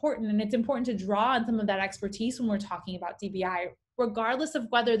important, and it's important to draw on some of that expertise when we're talking about DBI, regardless of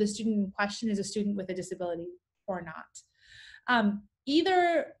whether the student in question is a student with a disability or not.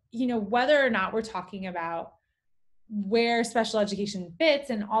 Either, whether or not we're talking about where special education fits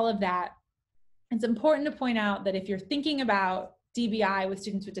and all of that, it's important to point out that if you're thinking about DBI with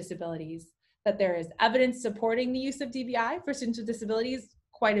students with disabilities, that there is evidence supporting the use of DBI for students with disabilities,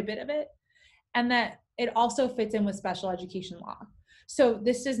 quite a bit of it, and that it also fits in with special education law. So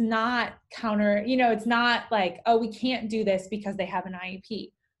this does not counter, it's not like, oh, we can't do this because they have an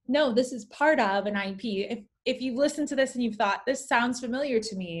IEP. No, this is part of an IEP. If you've listened to this and you've thought, this sounds familiar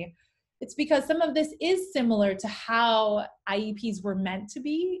to me, it's because some of this is similar to how IEPs were meant to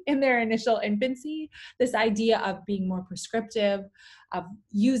be in their initial infancy. This idea of being more prescriptive, of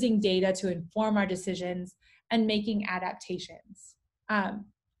using data to inform our decisions and making adaptations.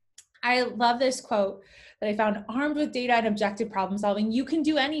 I love this quote that I found: armed with data and objective problem solving, you can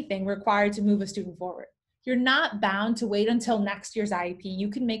do anything required to move a student forward. You're not bound to wait until next year's IEP. You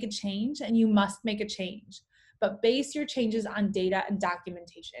can make a change, and you must make a change, but base your changes on data and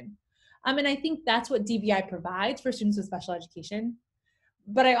documentation. And I think that's what DBI provides for students with special education.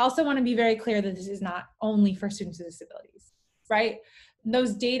 But I also want to be very clear that this is not only for students with disabilities, right?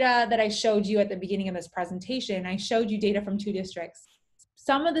 Those data that I showed you at the beginning of this presentation, I showed you data from 2 districts.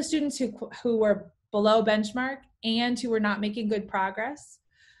 Some of the students who were below benchmark and who were not making good progress,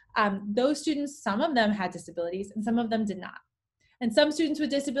 those students, some of them had disabilities and some of them did not. And some students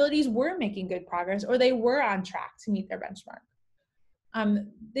with disabilities were making good progress, or they were on track to meet their benchmark.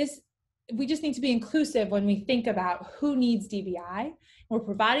 We just need to be inclusive when we think about who needs DBI. We're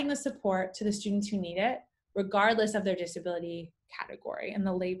providing the support to the students who need it, regardless of their disability category and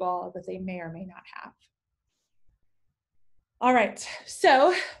the label that they may or may not have. All right,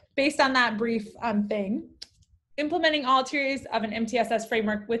 so based on that brief thing, implementing all tiers of an MTSS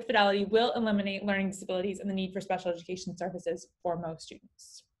framework with fidelity will eliminate learning disabilities and the need for special education services for most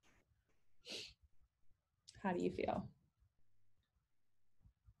students. How do you feel?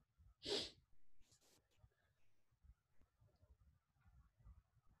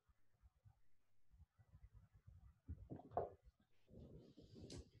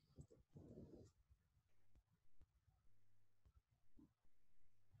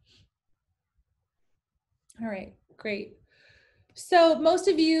 All right, great. So most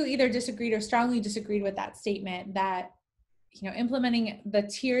of you either disagreed or strongly disagreed with that statement that, implementing the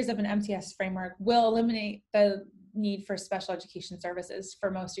tiers of an MTSS framework will eliminate the need for special education services for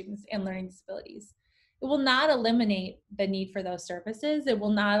most students and learning disabilities. It will not eliminate the need for those services. It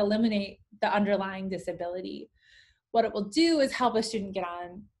will not eliminate the underlying disability. What it will do is help a student get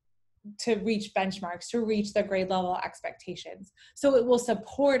on to reach benchmarks, to reach their grade level expectations. So it will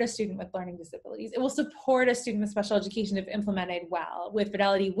support a student with learning disabilities. It will support a student with special education if implemented well, with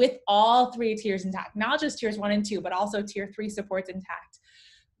fidelity, with all three tiers intact, not just tiers 1 and 2, but also tier 3 supports intact.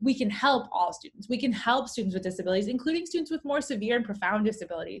 We can help all students. We can help students with disabilities, including students with more severe and profound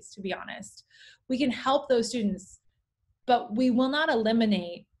disabilities, to be honest. We can help those students, but we will not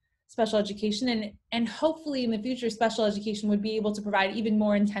eliminate special education, and hopefully in the future, special education would be able to provide even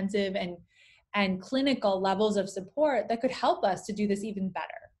more intensive and clinical levels of support that could help us to do this even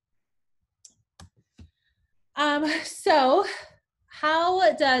better. So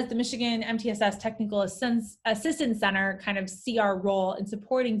how does the Michigan MTSS Technical Assistance Center kind of see our role in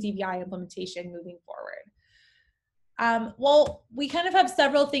supporting DBI implementation moving forward? Well, we kind of have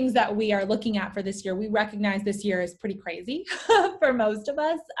several things that we are looking at for this year. We recognize this year is pretty crazy for most of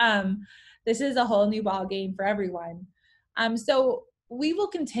us. This is a whole new ball game for everyone. So we will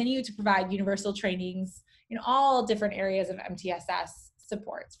continue to provide universal trainings in all different areas of MTSS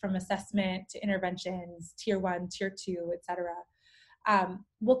supports, from assessment to interventions, tier 1, tier 2, et cetera.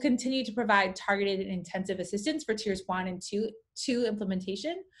 We'll continue to provide targeted and intensive assistance for tiers 1 and 2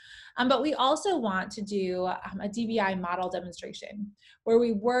 implementation. But we also want to do a DBI model demonstration where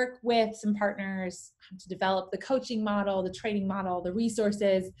we work with some partners to develop the coaching model, the training model, the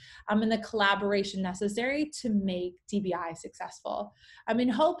resources, and the collaboration necessary to make DBI successful. In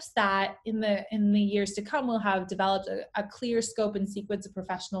hopes that in the years to come, we'll have developed a clear scope and sequence of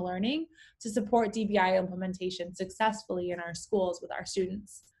professional learning to support DBI implementation successfully in our schools with our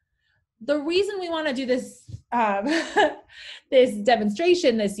students. The reason we want to do this this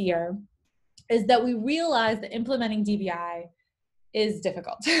demonstration this year is that we realize that implementing DBI is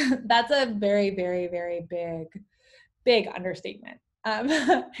difficult. That's a very, very, very big understatement.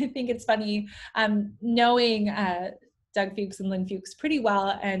 I think it's funny knowing Doug Fuchs and Lynn Fuchs pretty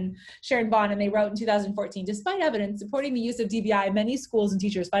well, and Sharon Vaughn, and they wrote in 2014, despite evidence supporting the use of DBI, many schools and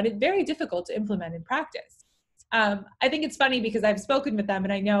teachers find it very difficult to implement in practice. I think it's funny because I've spoken with them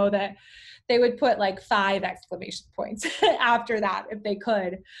and I know that they would put like 5 exclamation points after that if they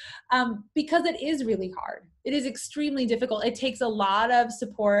could, because it is really hard. It is extremely difficult. It takes a lot of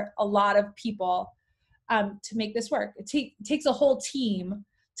support, a lot of people to make this work. It takes a whole team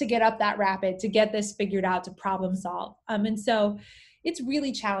to get up that rapid, to get this figured out, to problem solve. And so it's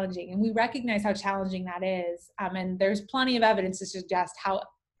really challenging, and we recognize how challenging that is. And there's plenty of evidence to suggest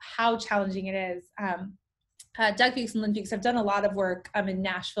how challenging it is. Doug Fuchs and Lynn Fuchs have done a lot of work in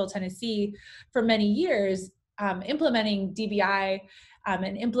Nashville, Tennessee for many years, implementing DBI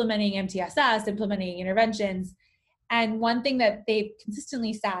and implementing MTSS, implementing interventions. And one thing that they've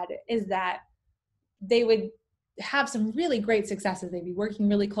consistently said is that they would have some really great successes. They'd be working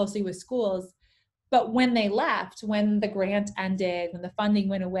really closely with schools. But when they left, when the grant ended, when the funding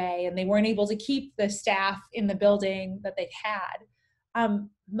went away, and they weren't able to keep the staff in the building that they'd had,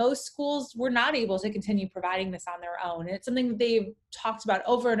 most schools were not able to continue providing this on their own. And it's something that they've talked about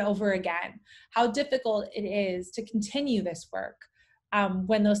over and over again, how difficult it is to continue this work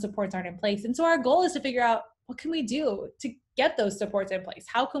when those supports aren't in place. And so our goal is to figure out, what can we do to get those supports in place?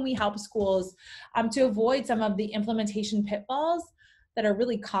 How can we help schools to avoid some of the implementation pitfalls that are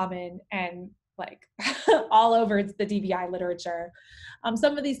really common and like all over the DBI literature?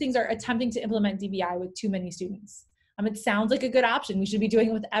 Some of these things are attempting to implement DBI with too many students. It sounds like a good option. We should be doing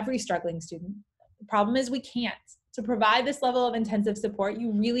it with every struggling student. The problem is we can't. to provide this level of intensive support,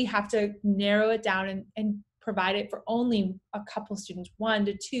 you really have to narrow it down and provide it for only a couple students, 1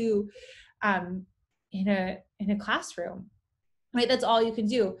 to 2 in a classroom, right? That's all you can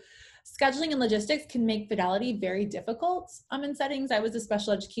do. Scheduling and logistics can make fidelity very difficult in settings. I was a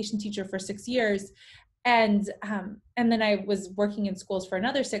special education teacher for 6 years, and then I was working in schools for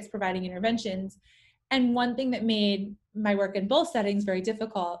another 6, providing interventions. And one thing that made my work in both settings very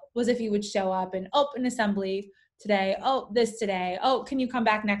difficult was if you would show up and, an assembly today, this today, can you come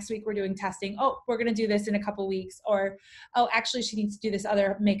back next week, we're doing testing, we're going to do this in a couple weeks, or actually she needs to do this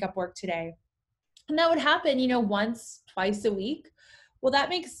other makeup work today. And that would happen, once, twice a week. Well, that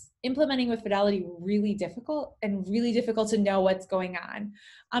makes implementing with fidelity really difficult, and really difficult to know what's going on.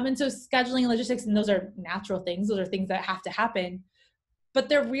 And so scheduling and logistics, and those are natural things, those are things that have to happen, but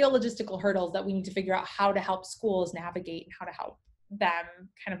they're real logistical hurdles that we need to figure out how to help schools navigate and how to help them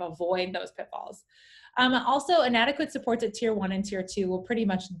kind of avoid those pitfalls. Also, inadequate supports at tier 1 and tier 2 will pretty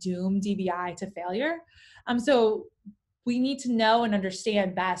much doom DBI to failure. So we need to know and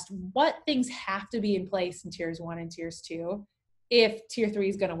understand best what things have to be in place in tiers 1 and tiers 2 if tier 3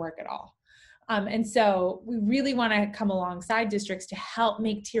 is going to work at all. And so we really want to come alongside districts to help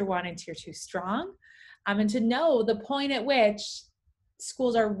make tier 1 and tier 2 strong, and to know the point at which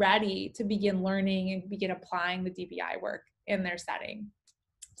schools are ready to begin learning and begin applying the DBI work in their setting.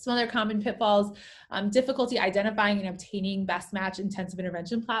 Some other common pitfalls, difficulty identifying and obtaining best match intensive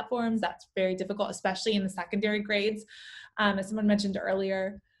intervention platforms. That's very difficult, especially in the secondary grades. As someone mentioned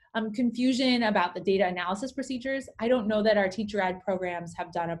earlier, confusion about the data analysis procedures. I don't know that our teacher ed programs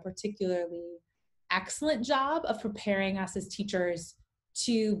have done a particularly excellent job of preparing us as teachers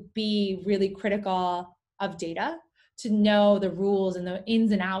to be really critical of data, to know the rules and the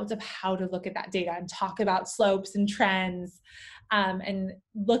ins and outs of how to look at that data and talk about slopes and trends, and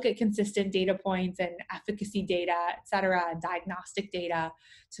look at consistent data points and efficacy data, et cetera, and diagnostic data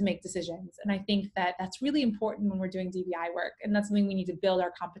to make decisions. And I think that that's really important when we're doing DBI work, and that's something we need to build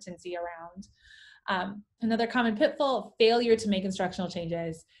our competency around. Another common pitfall, failure to make instructional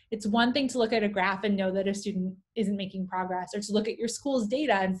changes. It's one thing to look at a graph and know that a student isn't making progress, or to look at your school's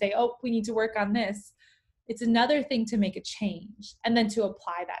data and say, we need to work on this. It's another thing to make a change and then to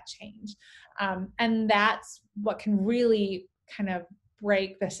apply that change. And that's what can really kind of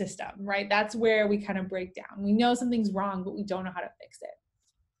break the system, right? That's where we kind of break down. We know something's wrong, but we don't know how to fix it.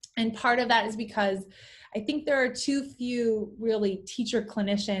 And part of that is because I think there are too few really teacher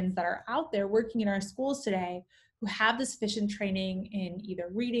clinicians that are out there working in our schools today who have the sufficient training in either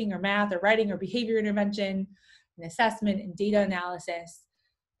reading or math or writing or behavior intervention and assessment and data analysis,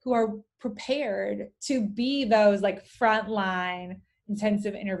 who are prepared to be those like frontline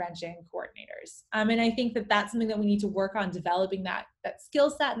intensive intervention coordinators. And I think that that's something that we need to work on, developing that skill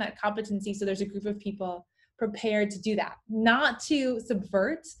set and that competency, so there's a group of people prepared to do that, not to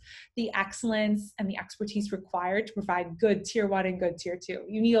subvert the excellence and the expertise required to provide good tier 1 and good tier 2.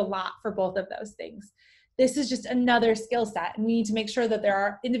 You need a lot for both of those things. This is just another skill set, and we need to make sure that there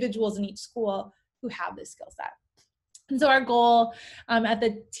are individuals in each school who have this skill set. And so our goal at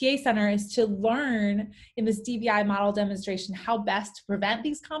the TA Center is to learn in this DBI model demonstration how best to prevent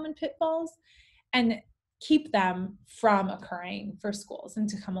these common pitfalls and keep them from occurring for schools, and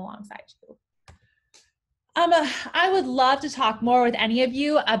to come alongside you. I would love to talk more with any of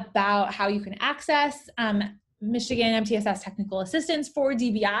you about how you can access Michigan MTSS technical assistance for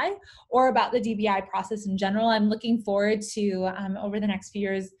DBI, or about the DBI process in general. I'm looking forward to, over the next few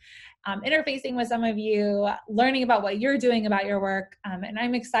years, interfacing with some of you, learning about what you're doing about your work, and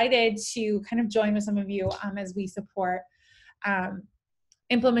I'm excited to kind of join with some of you as we support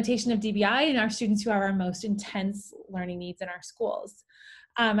implementation of DBI and our students who have our most intense learning needs in our schools.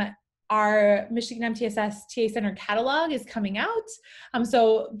 Our Michigan MTSS TA Center catalog is coming out,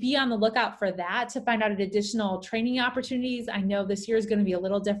 so be on the lookout for that to find out additional training opportunities. I know this year is going to be a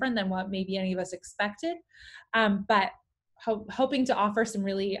little different than what maybe any of us expected, but hoping to offer some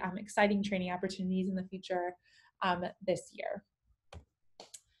really exciting training opportunities in the future this year.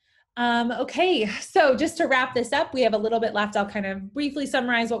 Okay, so just to wrap this up, we have a little bit left. I'll kind of briefly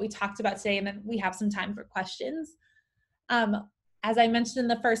summarize what we talked about today, and then we have some time for questions. As I mentioned in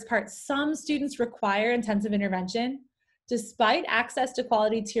the first part, some students require intensive intervention despite access to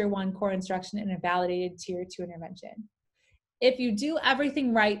quality tier 1 core instruction and a validated tier 2 intervention. If you do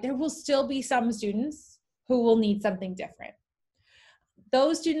everything right, there will still be some students who will need something different.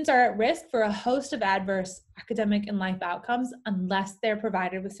 Those students are at risk for a host of adverse academic and life outcomes unless they're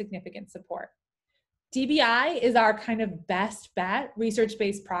provided with significant support. DBI is our kind of best bet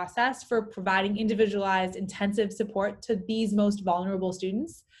research-based process for providing individualized intensive support to these most vulnerable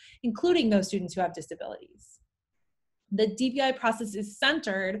students, including those students who have disabilities. The DBI process is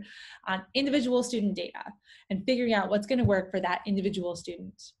centered on individual student data and figuring out what's going to work for that individual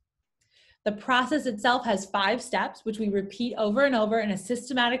student. The process itself has 5 steps, which we repeat over and over in a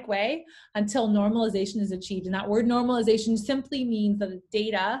systematic way until normalization is achieved. And that word normalization simply means that the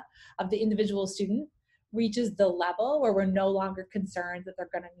data of the individual student reaches the level where we're no longer concerned that they're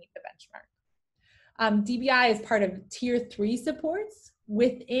going to meet the benchmark. DBI is part of Tier 3 supports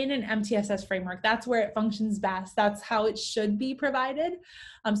within an MTSS framework. That's where it functions best. That's how it should be provided.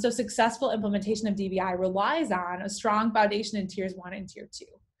 So successful implementation of DBI relies on a strong foundation in Tiers 1 and Tier 2.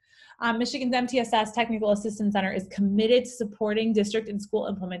 Michigan's MTSS Technical Assistance Center is committed to supporting district and school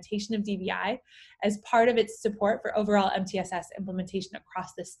implementation of DBI as part of its support for overall MTSS implementation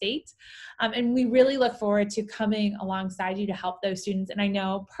across the state. And we really look forward to coming alongside you to help those students. And I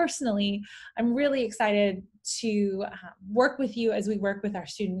know personally, I'm really excited to work with you as we work with our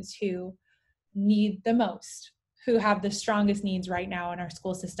students who need the most, who have the strongest needs right now in our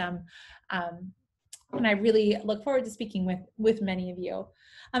school system. And I really look forward to speaking with many of you.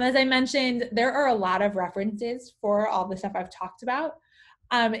 As I mentioned, there are a lot of references for all the stuff I've talked about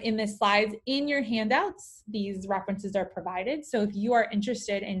in the slides. In your handouts, these references are provided. So if you are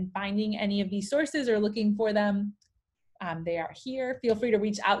interested in finding any of these sources or looking for them, they are here. Feel free to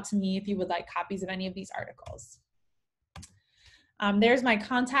reach out to me if you would like copies of any of these articles. There's my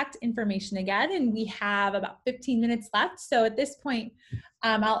contact information again, and we have about 15 minutes left. So at this point,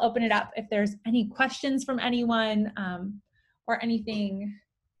 I'll open it up if there's any questions from anyone or anything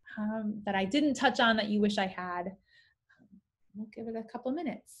that I didn't touch on that you wish I had. We'll give it a couple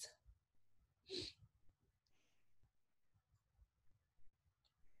minutes.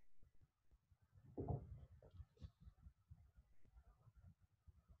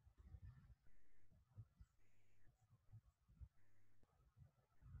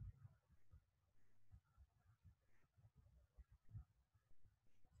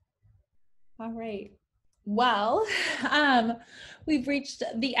 All right. Well, we've reached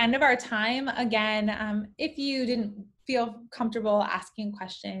the end of our time. Again, if you didn't feel comfortable asking a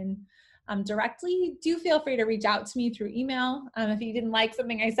question directly, do feel free to reach out to me through email. If you didn't like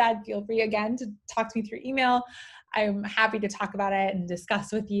something I said, feel free again to talk to me through email. I'm happy to talk about it and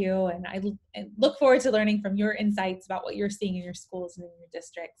discuss with you. And I look forward to learning from your insights about what you're seeing in your schools and in your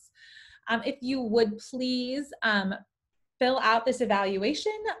districts. If you would please fill out this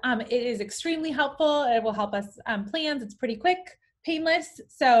evaluation. It is extremely helpful. It will help us plans. It's pretty quick, painless.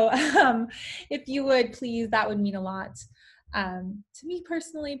 So if you would please, that would mean a lot to me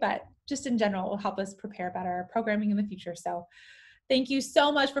personally, but just in general, it will help us prepare better programming in the future. So thank you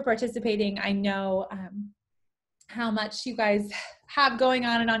so much for participating. I know how much you guys have going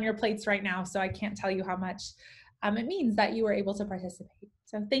on and on your plates right now, so I can't tell you how much it means that you were able to participate.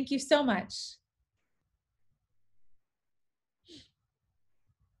 So thank you so much.